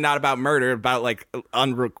 Obviously not about murder, about like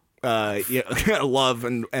love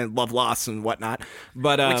and love loss and whatnot.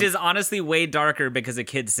 But which is honestly way darker because a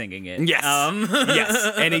kid's singing it. Yes,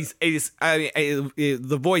 yes, and he's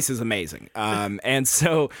the voice is amazing. And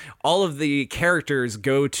so all of the characters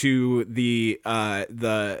go to the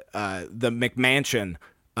McMansion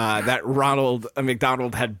that Ronald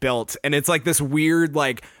McDonald had built, and it's like this weird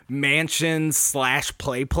like mansion /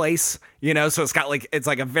 play place, you know, so it's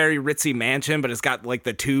like a very ritzy mansion, but it's got like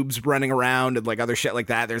the tubes running around and like other shit like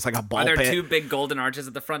that. There's like a ball Are there pit. 2 big golden arches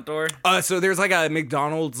at the front door? So there's like a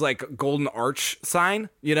McDonald's like golden arch sign,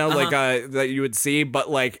 you know, like that you would see, but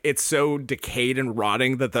like it's so decayed and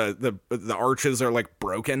rotting that the arches are like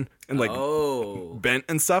broken and like bent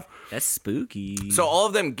and stuff. That's spooky. So all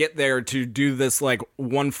of them get there to do this like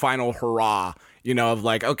one final hurrah, you know, of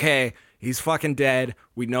like, okay, he's fucking dead.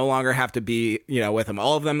 We no longer have to be, you know, with him.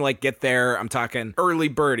 All of them like get there. I'm talking Early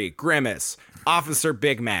Birdie, Grimace, Officer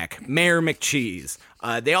Big Mac, Mayor McCheese.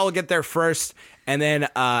 They all get there first. And then,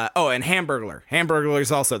 and Hamburglar.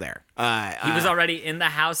 Hamburglar's also there. He was already in the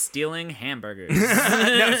house stealing hamburgers.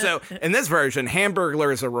 No, so in this version,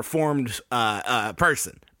 Hamburglar is a reformed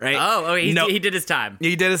person, right? He did his time.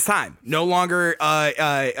 He did his time. No longer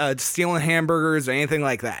stealing hamburgers or anything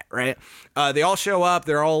like that, right? They all show up.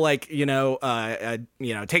 They're all like, taking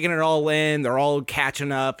it all in. They're all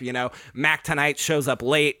catching up. You know, Mac tonight shows up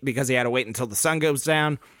late because he had to wait until the sun goes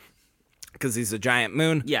down, because he's a giant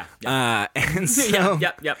moon. Yeah. And so,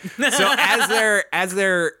 yep. So as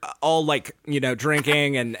they're all like, you know,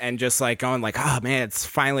 drinking and just like going like, oh man, it's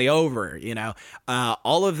finally over, you know,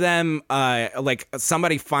 all of them, like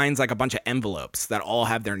somebody finds like a bunch of envelopes that all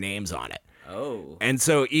have their names on it. Oh. And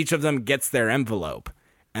so each of them gets their envelope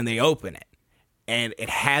and they open it and it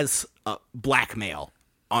has blackmail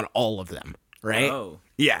on all of them. Right? Oh.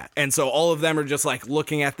 Yeah. And so all of them are just like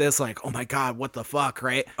looking at this like, oh my God, what the fuck,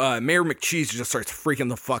 right? Mayor McCheese just starts freaking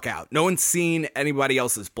the fuck out. No one's seen anybody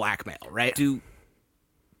else's blackmail, right? Do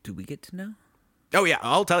we get to know? Oh yeah,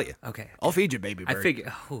 I'll tell you. Okay. I'll feed you, baby bird. I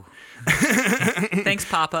figure. Oh. Thanks,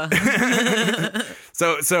 Papa.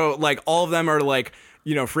 So like all of them are like,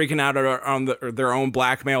 you know, freaking out on their own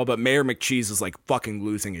blackmail, but Mayor McCheese is like fucking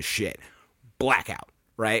losing his shit. Blackout,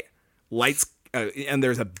 right? Lights, and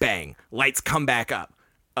there's a bang. Lights come back up.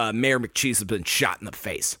 Mayor McCheese has been shot in the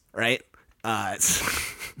face, right?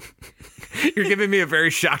 You're giving me a very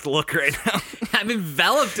shocked look right now. I'm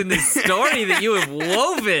enveloped in this story that you have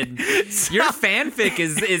woven. Your fanfic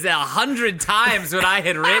is 100 times what I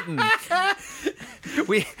had written.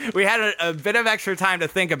 We had a bit of extra time to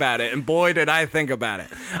think about it, and boy, did I think about it.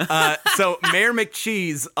 So Mayor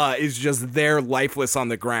McCheese is just there lifeless on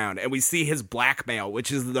the ground, and we see his blackmail,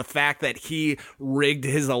 which is the fact that he rigged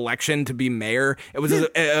his election to be mayor. It was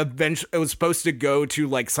it was supposed to go to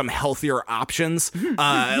like some healthier options,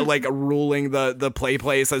 like ruling the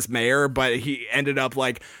place as mayor, but he ended up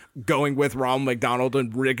like going with Ronald McDonald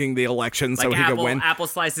and rigging the election so he could win. Apple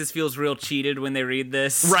Slices feels real cheated when they read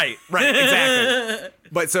this. Right, exactly.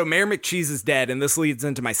 But so Mayor McCheese is dead, and this leads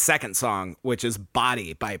into my second song, which is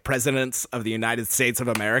Body by Presidents of the United States of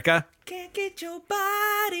America. Can't get your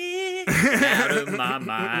body out of my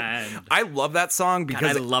mind. I love that song because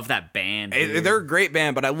God, I love that band. They're a great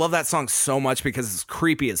band, but I love that song so much because it's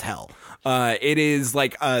creepy as hell. It is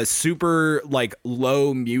like a super like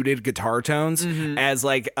low muted guitar tones as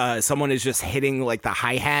like someone is just hitting like the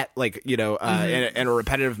hi-hat like, you know, in a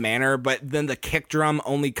repetitive manner, but then the kick drum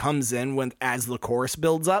only comes in as the chorus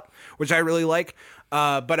builds up, which I really like.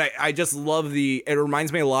 But I just love it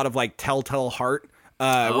reminds me a lot of like Telltale Heart.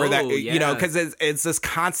 where that, you know, yeah. because it's this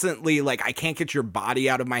constantly like, I can't get your body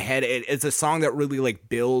out of my head. It's a song that really like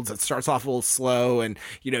builds. It starts off a little slow, and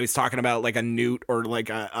you know, he's talking about like a newt or like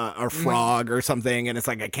a frog or something, and it's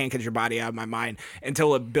like, I can't get your body out of my mind,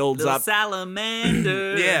 until it builds The up.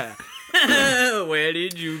 salamander. Yeah. Where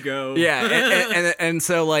did you go? Yeah, and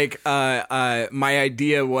so like my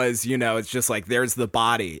idea was, you know, it's just like, there's the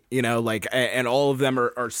body, you know, like, and all of them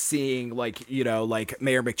are seeing like, you know, like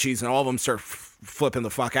Mayor McCheese, and all of them start flipping the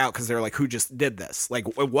fuck out because they're like, who just did this?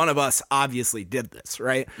 Like, one of us obviously did this,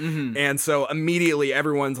 right? And so immediately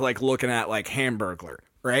everyone's like looking at like Hamburglar,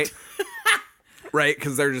 right? Right,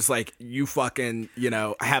 because they're just like, you fucking, you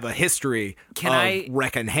know, have a history of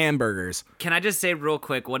wrecking hamburgers. Can I just say real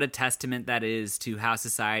quick what a testament that is to how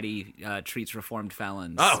society treats reformed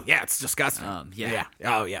felons? Oh, yeah, it's disgusting. Yeah.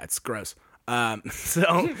 Oh, yeah, it's gross.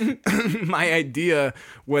 So my idea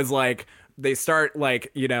was like, they start like,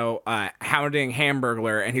 you know, hounding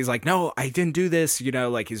Hamburglar, and he's like, no, I didn't do this, you know,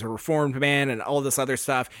 like, he's a reformed man and all this other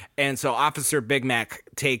stuff. And so Officer Big Mac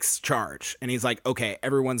takes charge, and he's like, okay,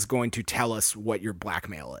 everyone's going to tell us what your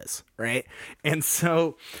blackmail is, right? And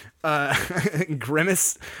so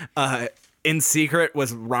Grimace in secret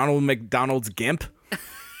was Ronald McDonald's Gimp.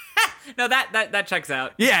 No, that checks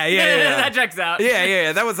out. Yeah. That checks out.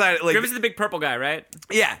 Yeah. That was like, Grimace is the big purple guy, right?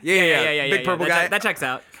 Yeah. Big purple guy. That checks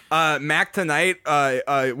out. Mac Tonight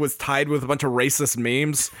was tied with a bunch of racist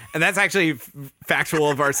memes, and that's actually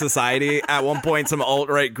factual of our society. At one point, some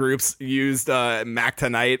alt-right groups used Mac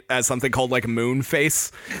Tonight as something called like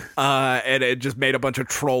Moonface, and it just made a bunch of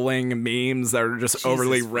trolling memes that are just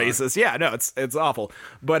overly racist. Yeah, no, it's awful.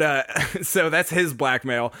 But so that's his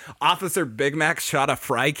blackmail. Officer Big Mac shot a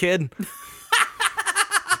fry kid.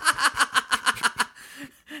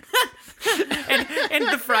 And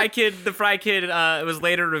the fry kid, it was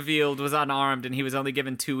later revealed, was unarmed, and he was only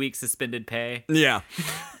given 2 weeks suspended pay. Yeah.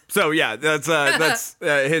 So yeah, that's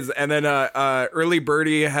his. And then Early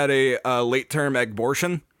Birdie had a late term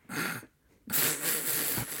abortion.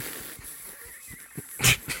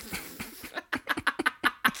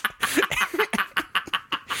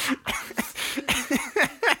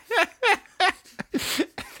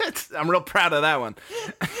 I'm real proud of that one.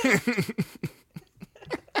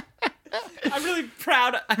 I'm really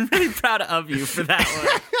proud of you for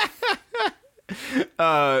that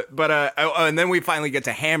one. And then we finally get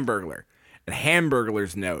to Hamburglar, and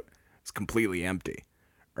Hamburglar's note is completely empty,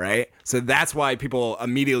 right? So that's why people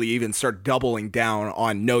immediately even start doubling down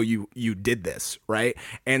on, no, you did this, right?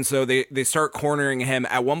 And so they start cornering him.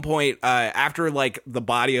 At one point, after like the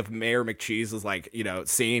body of Mayor McCheese is like, you know,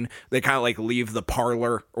 seen, they kind of like leave the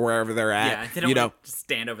parlor or wherever they're at. Yeah, they don't, you know, just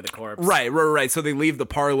stand over the corpse. Right. So they leave the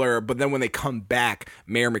parlor, but then when they come back,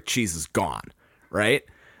 Mayor McCheese is gone, right?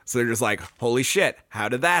 So they're just like, holy shit, how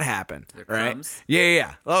did that happen? Right? Crumbs.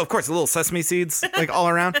 Yeah. Oh, of course, a little sesame seeds like all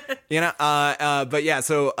around, you know? But yeah,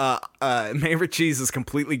 so Mayor McCheese is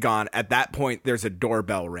completely gone. At that point, there's a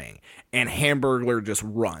doorbell ring, and Hamburglar just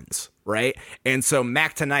runs, right? And so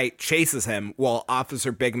Mac Tonight chases him while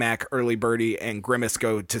Officer Big Mac, Early Birdie, and Grimace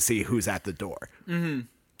go to see who's at the door. Mm-hmm.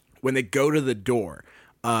 When they go to the door,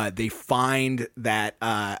 they find that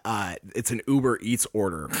it's an Uber Eats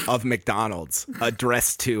order of McDonald's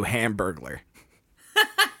addressed to Hamburglar.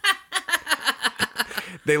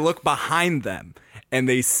 They look behind them, and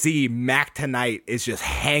they see Mac Tonight is just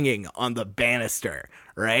hanging on the banister,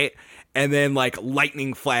 right? And then like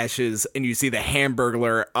lightning flashes, and you see the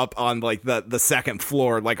Hamburglar up on like the second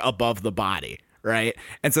floor, like above the body, right?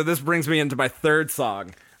 And so this brings me into my third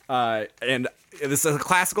song, and this is a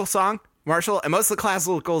classical song, Marshall, and most of the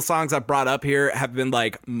classical songs I've brought up here have been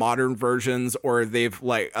like modern versions, or they've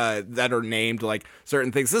like that are named like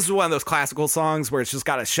certain things. This is one of those classical songs where it's just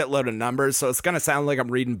got a shitload of numbers, so it's gonna sound like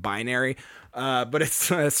I'm reading binary. But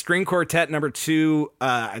it's String Quartet number 2.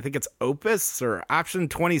 I think it's Opus or Option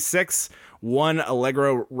 26, 1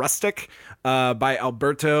 Allegro Rustic by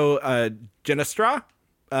Alberto Ginestra.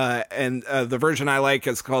 And the version I like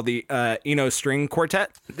is called the Eno String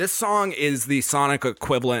Quartet. This song is the sonic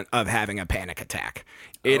equivalent of having a panic attack.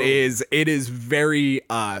 It is very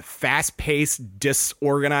fast-paced,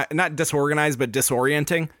 disorganized, not disorganized, but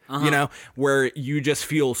disorienting, you know, where you just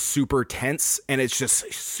feel super tense, and it's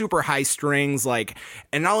just super high strings, like,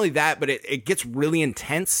 and not only that, but it gets really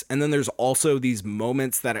intense, and then there's also these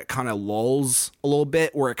moments that it kind of lulls a little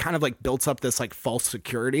bit, where it kind of like builds up this like false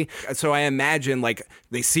security. So I imagine like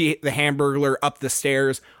they see the Hamburglar up the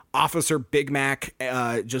stairs, Officer Big Mac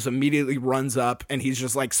just immediately runs up, and he's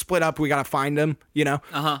just like, split up, we gotta find him, you know?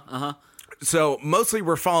 So mostly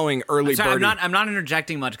we're following early Sorry, birdie. I'm not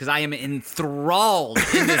interjecting much because I am enthralled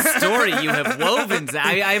in this story you have woven.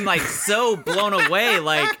 I am like so blown away.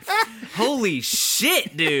 Like, holy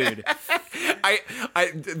shit, dude! I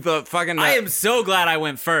am so glad I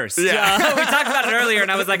went first. Yeah. We talked about it earlier,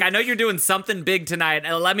 and I was like, I know you're doing something big tonight.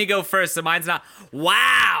 Let me go first, so mine's not.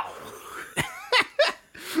 Wow.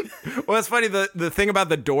 Well, it's funny, the thing about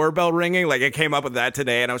the doorbell ringing, like, I came up with that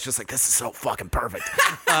today, and I was just like, this is so fucking perfect.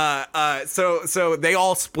 So they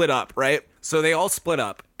all split up, right? So they all split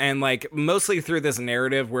up, and, like, mostly through this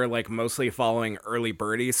narrative, we're, like, mostly following early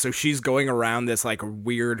birdie. So she's going around this, like,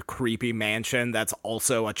 weird, creepy mansion that's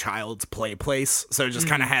also a child's play place. So it just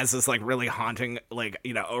kind of has this, like, really haunting, like,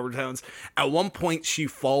 you know, overtones. At one point, she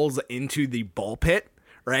falls into the ball pit.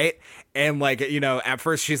 Right? And, like, you know, at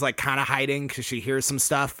first she's, like, kind of hiding because she hears some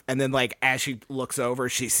stuff. And then, like, as she looks over,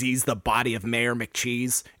 she sees the body of Mayor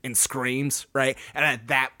McCheese and screams, right? And at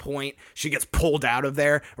that point, she gets pulled out of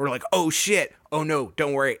there. And we're like, oh, shit. Oh, no,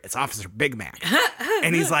 don't worry. It's Officer Big Mac.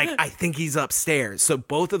 And he's like, I think he's upstairs. So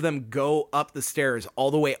both of them go up the stairs all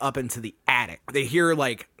the way up into the attic. They hear,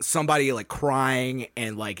 like, somebody, like, crying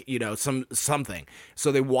and, like, you know, something.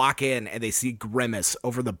 So they walk in and they see Grimace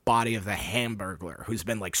over the body of the Hamburglar who's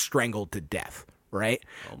been, like, strangled to death. Right?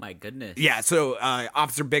 Oh my goodness. Yeah, so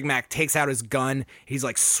Officer Big Mac takes out his gun. He's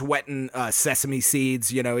like sweating sesame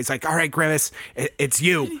seeds, you know. He's like, all right, Grimace, it's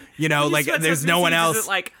you. You know, like there's no one else. Is it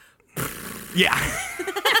like yeah.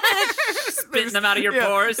 spitting them out of your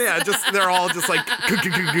pores? Yeah, just they're all just like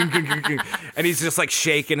and he's just like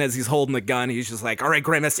shaking as he's holding the gun. He's just like, all right,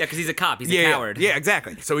 Grimace. Yeah, because he's a cop. He's a coward. Yeah,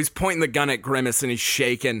 exactly. So he's pointing the gun at Grimace and he's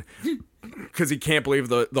shaking because he can't believe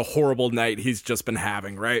the horrible night he's just been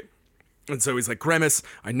having, right? And so he's like, Grimace,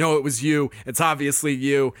 I know it was you. It's obviously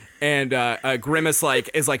you. And Grimace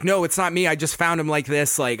is like, no, it's not me. I just found him like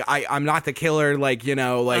this. Like, I'm not the killer. Like, you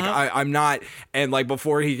know, like I'm not. And like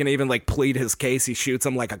before he can even like plead his case, he shoots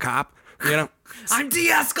him like a cop. You know, I'm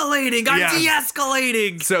de-escalating. I'm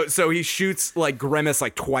de-escalating. So he shoots like Grimace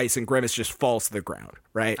like twice, and Grimace just falls to the ground.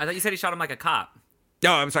 Right. I thought you said he shot him like a cop.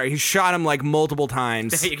 No, I'm sorry. He shot him like multiple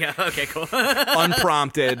times. There you go. Okay, cool.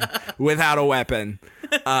 Unprompted, without a weapon.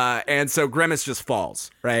 And so Grimace just falls,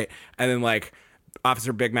 right? And then like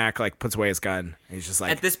Officer Big Mac like puts away his gun. And he's just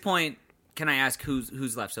like, at this point, can I ask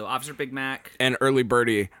who's left? So Officer Big Mac and Early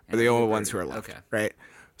Birdie are the only ones who are left. Okay. Right.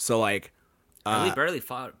 So like Early Birdie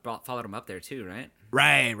followed him up there too, right?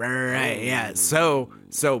 Right. Yeah. So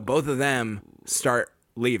both of them start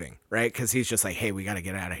leaving, right? Because he's just like, hey, we got to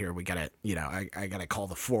get out of here. We got to, you know, I got to call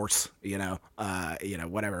the force, you know,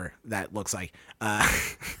 whatever that looks like.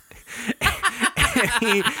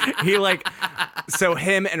 he like, so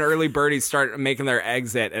him and Early Birdie start making their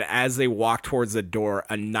exit, and as they walk towards the door,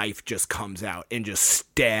 a knife just comes out and just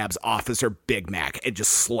stabs Officer Big Mac. It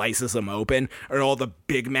just slices him open, and all the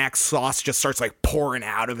Big Mac sauce just starts like pouring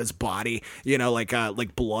out of his body, you know,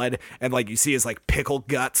 like blood, and like you see his like pickle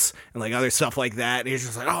guts and like other stuff like that. And he's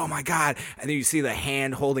just like, oh my god! And then you see the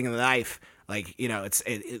hand holding the knife, like, you know, it's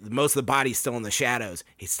most of the body's still in the shadows.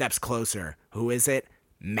 He steps closer. Who is it?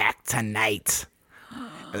 Mac Tonight.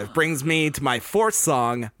 And it brings me to my fourth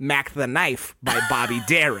song, Mac the Knife by Bobby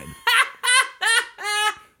Darin.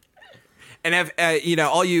 And if, you know,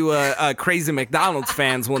 all you crazy McDonald's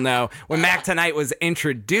fans will know, when Mac Tonight was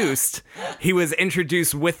introduced, he was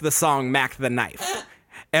introduced with the song Mac the Knife.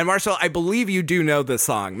 And Marshall, I believe you do know the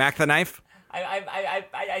song, Mac the Knife?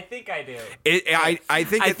 I think I do. I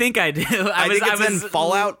think I do. I think it's in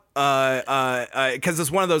Fallout, because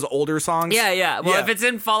it's one of those older songs. Yeah. Well, if it's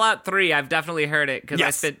in Fallout 3, I've definitely heard it, because I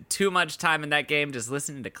Yes. spent too much time in that game just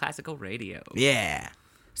listening to classical radio. Yeah.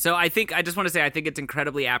 So I just want to say I think it's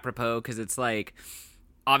incredibly apropos, because it's like,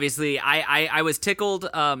 obviously I was tickled.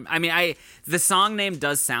 The song name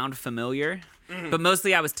does sound familiar. But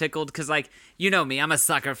mostly I was tickled because, like, you know me, I'm a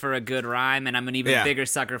sucker for a good rhyme, and I'm an even bigger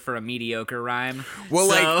sucker for a mediocre rhyme. Well,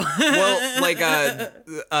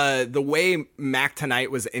 the way Mac Tonight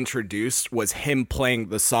was introduced was him playing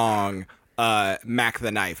the song Mac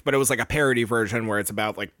the Knife, but it was like a parody version where it's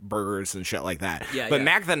about like burgers and shit like that. But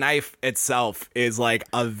Mac the Knife itself is like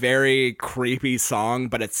a very creepy song,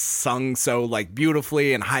 but it's sung so like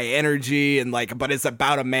beautifully and high energy, and like, but it's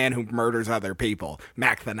about a man who murders other people.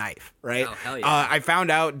 Mac the Knife, right? Oh, hell yeah. I found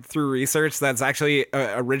out through research that's actually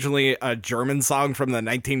originally a German song from the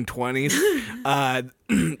 1920s.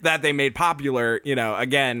 That they made popular, you know,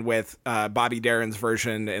 again with Bobby Darin's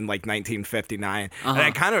version in like 1959. And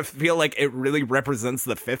I kind of feel like it really represents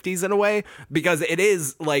the 50s in a way, because it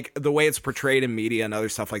is like the way it's portrayed in media and other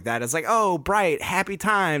stuff like that. It's like, oh, bright, happy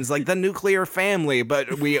times, like the nuclear family.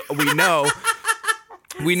 But we know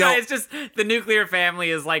We know it's just the nuclear family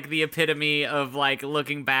is like the epitome of like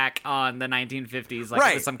looking back on the 1950s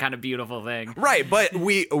like it was some kind of beautiful thing. Right, but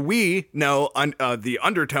we know the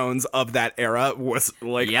undertones of that era was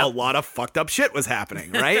like a lot of fucked up shit was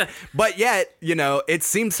happening, right? But yet, you know, it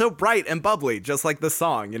seems so bright and bubbly, just like the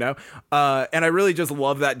song, you know? And I really just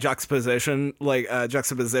love that juxtaposition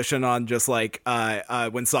on just like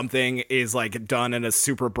when something is like done in a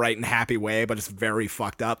super bright and happy way, but it's very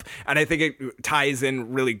fucked up. And I think it ties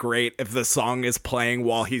in really great if the song is playing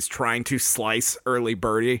while he's trying to slice Early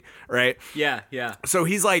Birdie, right? Yeah. So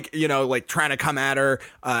he's like, you know, like trying to come at her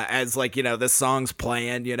as like, you know, this song's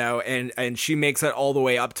playing, you know, and she makes it all the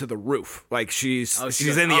way up to the roof. Like she's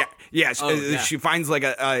in the she finds like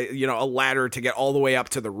a ladder to get all the way up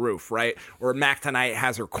to the roof, right? Where Mac Tonight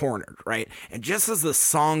has her cornered, right? And just as the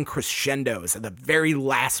song crescendos at the very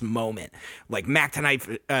last moment, like Mac Tonight,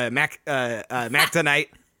 aka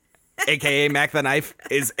Mac the Knife,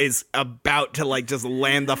 is about to like just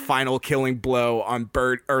land the final killing blow on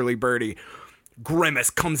Early Birdie. Grimace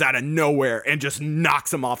comes out of nowhere and just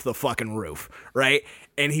knocks him off the fucking roof, right?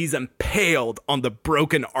 And he's impaled on the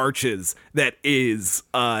broken arches that is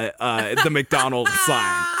the McDonald's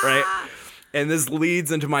sign, right? And this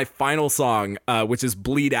leads into my final song, which is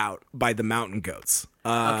Bleed Out by the Mountain Goats.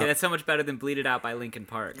 Okay, that's so much better than Bleed It Out by Linkin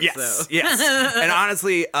Park. Yes. And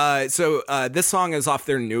honestly, this song is off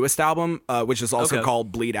their newest album, which is also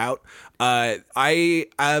called Bleed Out.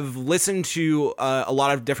 I've listened to a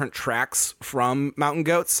lot of different tracks from Mountain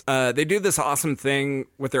Goats. They do this awesome thing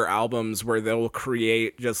with their albums where they'll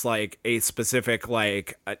create just like a specific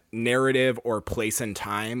like a narrative or place in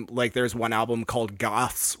time. Like there's one album called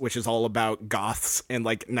Goths, which is all about goths in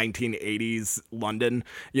like 1980s London.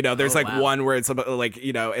 You know, there's one where it's about like,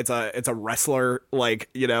 you know, it's a wrestler like,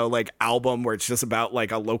 you know, like album where it's just about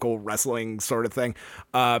like a local wrestling sort of thing.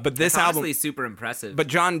 But this album, honestly super impressive. But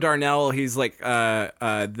John Darnell, he's like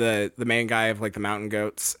the main guy of like the Mountain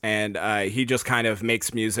Goats, and he just kind of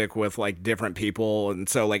makes music with like different people, and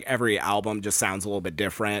so like every album just sounds a little bit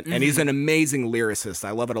different. And he's an amazing lyricist.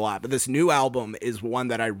 I love it a lot. But this new album is one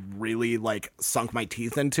that I really like sunk my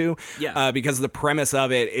teeth into. Because the premise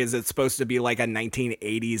of it is it's supposed to be like a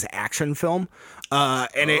 1980s action film.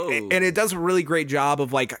 It does a really great job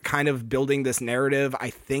of like kind of building this narrative, I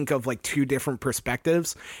think, of like two different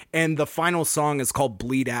perspectives. And the final song is called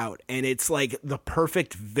Bleed Out, and it's like the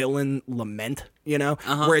perfect villain lament, you know,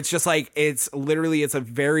 where it's just like it's a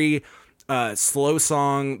very slow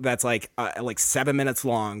song that's like 7 minutes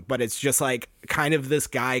long, but it's just like kind of this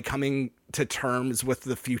guy coming to terms with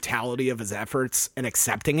the futility of his efforts and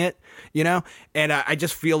accepting it, you know? And I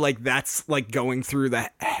just feel like that's like going through the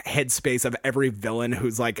headspace of every villain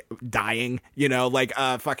who's like dying, you know, like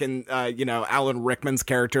Alan Rickman's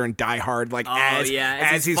character in Die Hard, like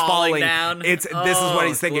as he's falling down, this is what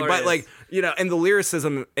he's thinking. Glorious. But like, you know, and the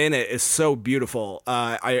lyricism in it is so beautiful.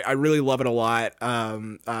 I really love it a lot.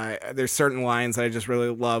 There's certain lines I just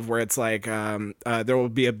really love where it's like, there will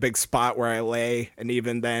be a big spot where I lay, and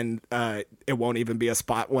even then, it won't even be a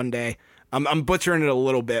spot one day. I'm butchering it a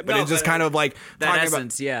little bit, but it's just kind of like that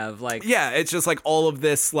essence, it's just like all of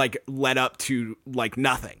this like led up to like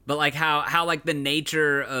nothing. But like how like the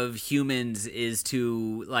nature of humans is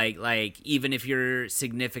to like even if you're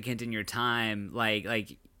significant in your time,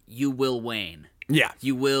 like you will wane. Yeah.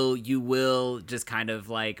 You will just kind of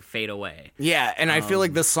like fade away. Yeah, and I feel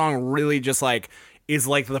like this song really just like is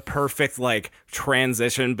like the perfect like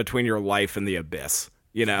transition between your life and the abyss.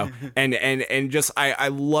 You know, and just I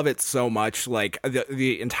love it so much. Like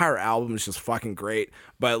the entire album is just fucking great,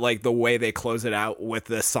 but like the way they close it out with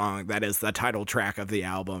this song that is the title track of the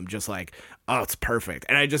album, just like, oh, it's perfect.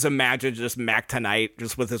 And I just imagine just Mac Tonight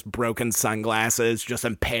just with his broken sunglasses, just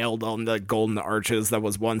impaled on the golden arches that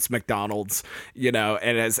was once McDonald's, you know,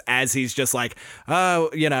 and as he's just like, oh,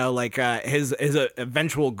 you know, like his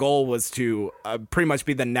eventual goal was to pretty much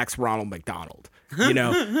be the next Ronald McDonald. You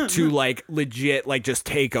know, to like legit like just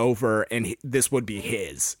take over, and this would be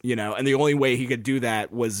his, you know, and the only way he could do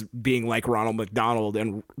that was being like Ronald McDonald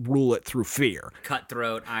and rule it through fear.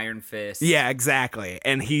 Cutthroat, iron fist. Yeah, exactly.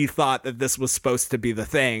 And he thought that this was supposed to be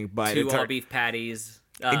but two all beef patties.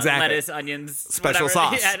 Exactly. Lettuce, onions, special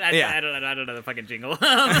whatever. sauce. I don't know the fucking jingle.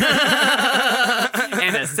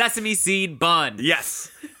 And a sesame seed bun.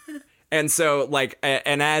 Yes. And so, like,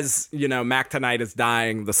 and as, you know, Mac Tonight is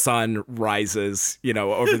dying, the sun rises, you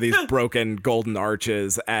know, over these broken golden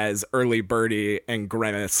arches as Early Birdie and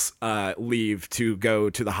Grimace leave to go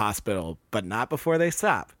to the hospital, but not before they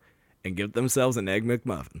stop and give themselves an Egg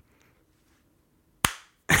McMuffin.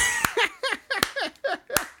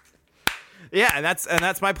 Yeah, and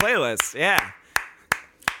that's my playlist. Yeah.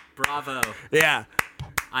 Bravo. Yeah.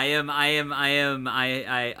 Oh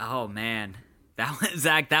man.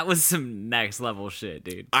 Zach, that was some next level shit,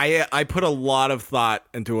 dude. I put a lot of thought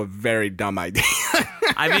into a very dumb idea.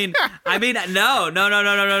 I mean, no.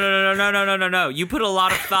 You put a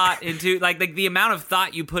lot of thought into like the amount of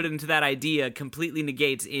thought you put into that idea completely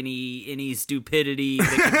negates any stupidity that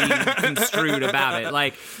can be construed about it.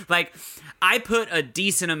 Like I put a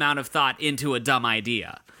decent amount of thought into a dumb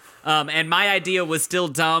idea. And my idea was still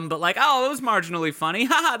dumb, but like, oh, it was marginally funny.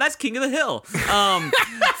 Haha, that's King of the Hill.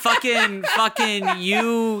 Fucking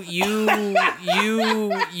you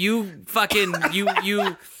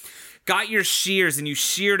got your shears and you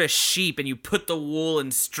sheared a sheep and you put the wool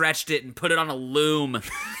and stretched it and put it on a loom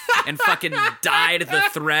and fucking dyed the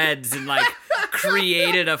threads and like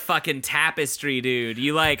created a fucking tapestry, dude.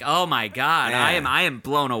 You like, oh my God, Yeah. I am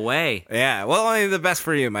blown away. Yeah, well, only the best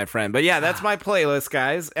for you, my friend. But yeah, that's my playlist,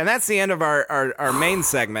 guys. And that's the end of our main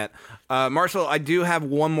segment. Marshall, I do have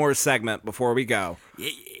one more segment before we go.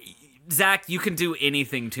 Zach, you can do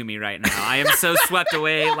anything to me right now. I am so swept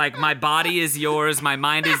away. Like, my body is yours. My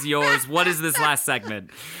mind is yours. What is this last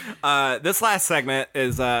segment? This last segment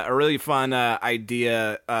is a really fun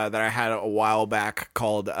idea that I had a while back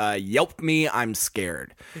called Yelp Me, I'm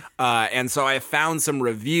Scared. And so I found some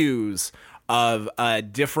reviews of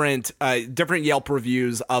different Yelp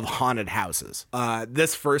reviews of haunted houses.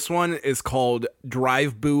 This first one is called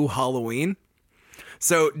Drive Boo Halloween.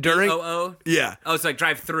 So during B-O-O? Yeah. Oh, it's like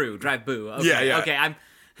drive through, drive boo. Okay. Yeah. Okay, I'm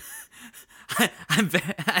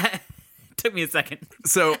took me a second.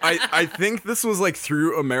 So I think this was like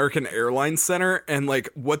through American Airlines Center, and like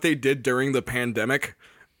what they did during the pandemic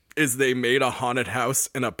is they made a haunted house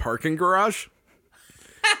in a parking garage.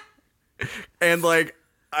 And like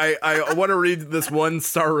I want to read this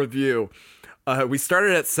 1-star review. We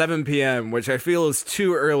started at 7 p.m., which I feel is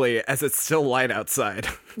too early as it's still light outside.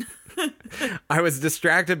 I was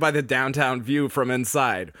distracted by the downtown view from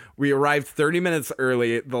inside. We arrived 30 minutes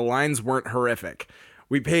early. The lines weren't horrific.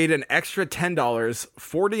 We paid an extra $10,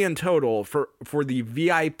 $40 in total for the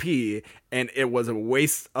VIP, and it was a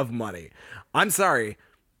waste of money. I'm sorry.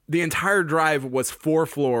 The entire drive was 4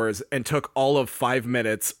 floors and took all of 5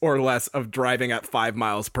 minutes or less of driving at 5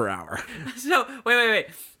 miles per hour. So, wait.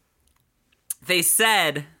 They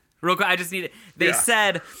said, real quick, I just need it. They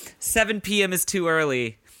said 7 p.m. is too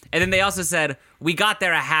early. And then they also said, we got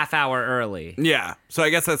there a half hour early. Yeah. So I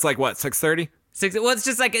guess that's like, what, 6:30? Well, it's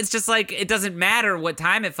just like, it doesn't matter what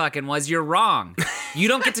time it fucking was. You're wrong. You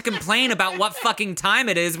don't get to complain about what fucking time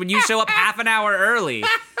it is when you show up half an hour early.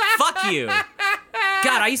 Fuck you.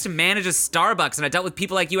 God, I used to manage a Starbucks and I dealt with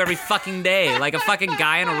people like you every fucking day. Like a fucking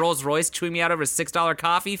guy in a Rolls Royce chewing me out over a $6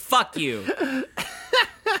 coffee. Fuck you.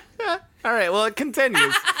 All right, well, it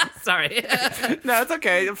continues. Sorry. No, it's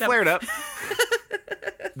okay. It flared up.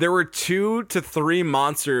 There were 2 to 3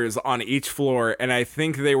 monsters on each floor, and I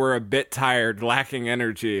think they were a bit tired, lacking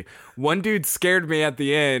energy. One dude scared me at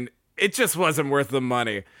the end. It just wasn't worth the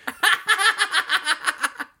money.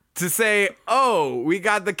 To say, oh, we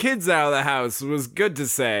got the kids out of the house was good to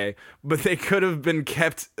say, but they could have been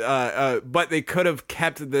kept. But they could have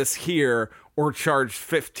kept this here or charged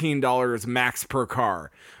 $15 max per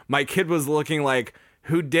car. My kid was looking like,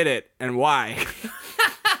 who did it and why?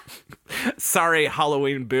 Sorry,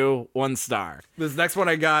 Halloween Boo, 1 star. This next one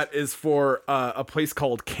I got is for a place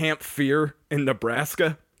called Camp Fear in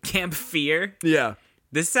Nebraska. Camp Fear? Yeah.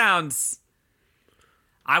 This sounds...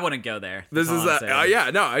 I wouldn't go there. This is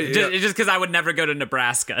just because I would never go to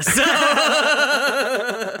Nebraska. So.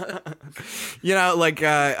 You know, like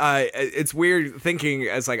it's weird thinking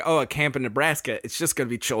as like, oh, a camp in Nebraska, it's just gonna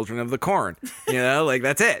be Children of the Corn. You know, like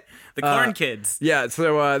that's it. The Corn Kids. Yeah.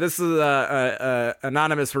 So this is a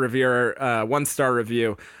anonymous reviewer, 1-star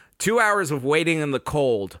review. 2 hours of waiting in the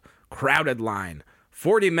cold, crowded line,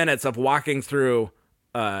 40 minutes of walking through,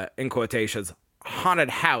 in quotations,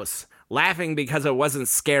 haunted house. Laughing because it wasn't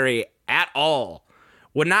scary at all.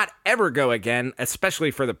 Would not ever go again,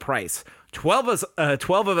 especially for the price. 12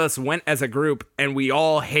 of us went as a group, and we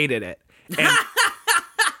all hated it.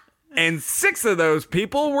 And 6 of those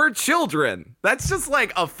people were children. That's just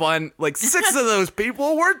like a fun, like 6 of those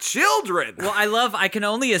people were children. Well, I can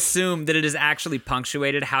only assume that it is actually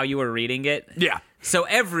punctuated how you were reading it. Yeah. So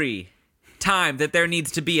every time that there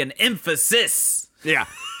needs to be an emphasis. Yeah.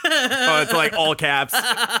 Oh, it's like all caps.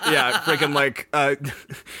 Yeah, freaking like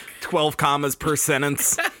 12 commas per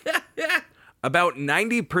sentence. About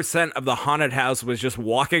 90% of the haunted house was just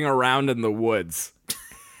walking around in the woods.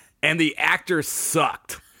 And the actors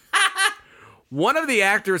sucked. One of the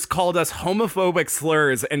actors called us homophobic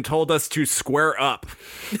slurs and told us to square up.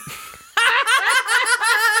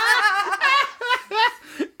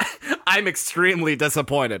 I'm extremely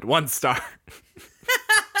disappointed. 1 star.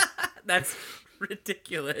 That's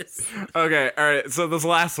ridiculous. Okay, all right. So this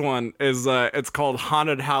last one is it's called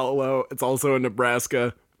Haunted Hollow. It's also in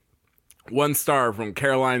Nebraska. 1 star from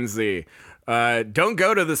Caroline Z. Don't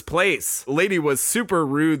go to this place. Lady was super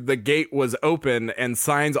rude. The gate was open and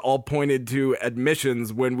signs all pointed to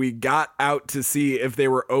admissions. When we got out to see if they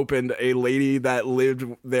were opened, a lady that lived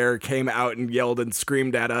there came out and yelled and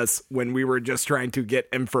screamed at us when we were just trying to get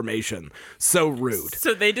information. So rude.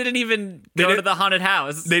 So they didn't even go to the haunted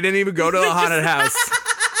house. They didn't even go to the haunted house.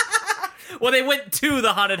 Well, they went to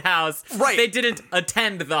the haunted house. Right. They didn't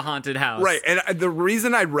attend the haunted house. Right. And the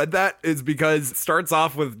reason I read that is because it starts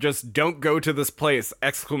off with just "don't go to this place!" !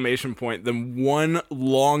 Then 1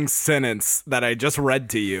 long sentence that I just read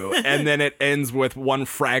to you. And then it ends with 1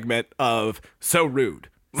 fragment of "so rude."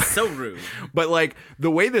 So rude. But like the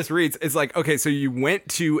way this reads is like, okay, so you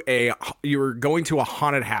were going to a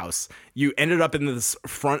haunted house. You ended up in this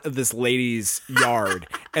front of this lady's yard,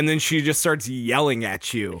 and then she just starts yelling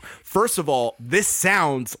at you. First of all, this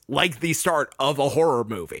sounds like the start of a horror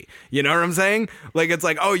movie. You know what I'm saying? Like, it's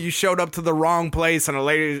like, oh, you showed up to the wrong place, and a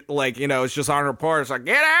lady, like, you know, it's just on her porch, like,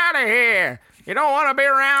 get out of here. You don't want to be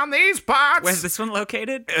around these parts. Where's this one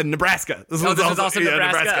located? In Nebraska. This is also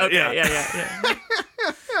Nebraska. Okay, yeah.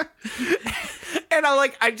 And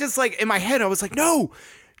I just in my head, I was like, no,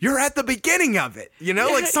 you're at the beginning of it. You know,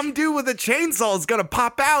 like some dude with a chainsaw is going to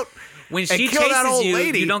pop out. When she kill that chases old you,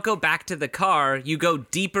 lady. you don't go back to the car. You go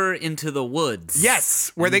deeper into the woods.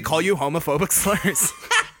 Yes, where they call you homophobic slurs.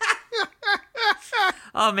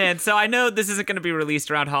 Oh, man. So I know this isn't going to be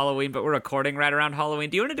released around Halloween, but we're recording right around Halloween.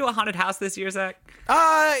 Do you want to do a haunted house this year, Zach?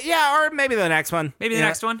 Yeah, or maybe the next one. Maybe the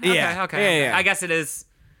next one? Okay. Yeah. I guess it is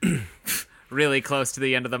really close to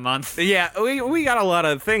the end of the month. Yeah, we got a lot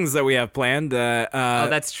of things that we have planned. Oh,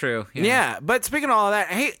 that's true. Yeah, but speaking of all of that,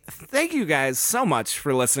 hey, thank you guys so much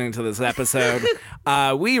for listening to this episode.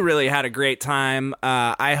 We really had a great time.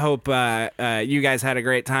 I hope you guys had a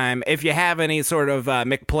great time. If you have any sort of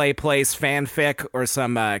McPlay Place fanfic or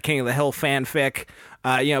some King of the Hill fanfic,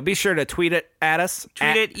 be sure to tweet it at us.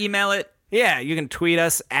 Email it. Yeah, you can tweet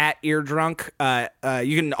us at Eardrunk.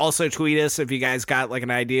 You can also tweet us if you guys got like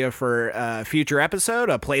an idea for a future episode,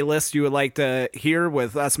 a playlist you would like to hear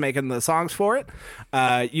with us making the songs for it.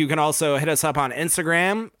 You can also hit us up on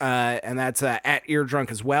Instagram, and that's at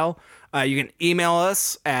Eardrunk as well. You can email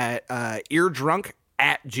us at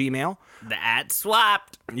eardrunk@gmail.com. The at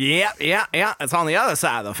swapped. Yeah. It's on the other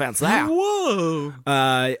side of the fence now. Whoa.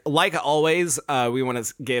 Like always, we want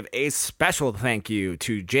to give a special thank you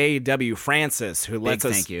to J.W. Francis, who lets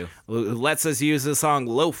us use the song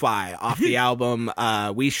Lo-Fi off the album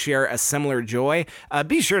We Share a Similar Joy.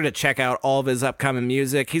 Be sure to check out all of his upcoming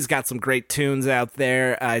music. He's got some great tunes out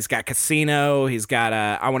there. He's got Casino. He's got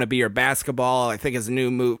I Want to Be Your Basketball. I think his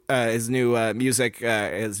new music,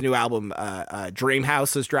 his new album Dream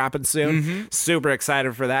House is dropping soon. Mm-hmm. Super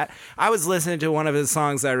excited for that. I was listening to one of his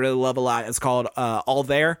songs that I really love a lot. It's called All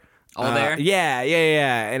There. All There? Yeah.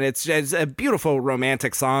 And it's a beautiful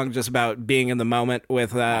romantic song just about being in the moment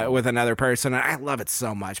with another person. And I love it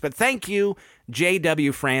so much. But thank you,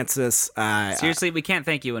 J.W. Francis. Seriously, we can't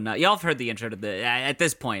thank you enough. Y'all have heard the intro to the at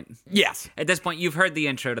this point. Yes. At this point, you've heard the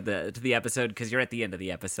intro to the episode because you're at the end of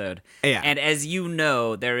the episode. Yeah. And as you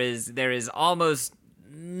know, there is almost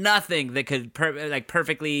nothing that could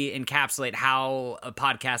perfectly encapsulate how a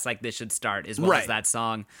podcast like this should start as well as that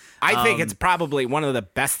song. I think it's probably one of the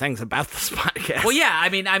best things about this podcast. Well, yeah, I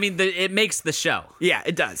mean, it makes the show. Yeah,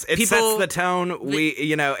 it does. It sets the tone.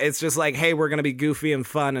 It's just like, hey, we're gonna be goofy and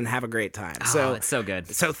fun and have a great time. So it's so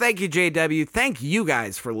good. So thank you, JW. Thank you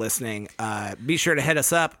guys for listening. Be sure to hit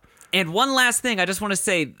us up. And one last thing, I just want to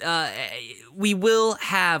say, we will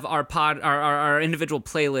have our individual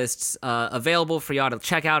playlists available for y'all to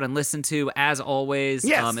check out and listen to, as always.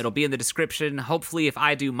 Yes. It'll be in the description. Hopefully, if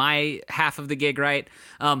I do my half of the gig right.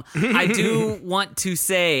 I do want to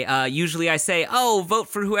say, usually I say, vote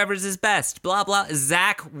for whoever's is best, blah, blah.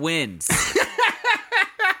 Zach wins.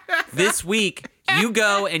 This week, you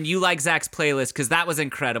go and you like Zach's playlist because that was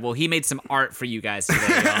incredible. He made some art for you guys today,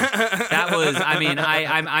 y'all. That was,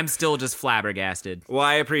 I'm still just flabbergasted. Well,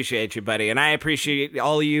 I appreciate you, buddy, and I appreciate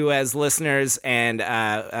all you as listeners. And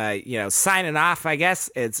signing off, I guess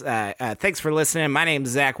it's thanks for listening. My name's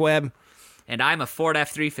Zach Webb, and I'm a Ford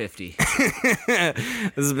F-350.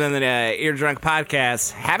 This has been the Eardrunk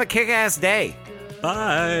Podcast. Have a kick-ass day.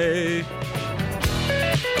 Bye.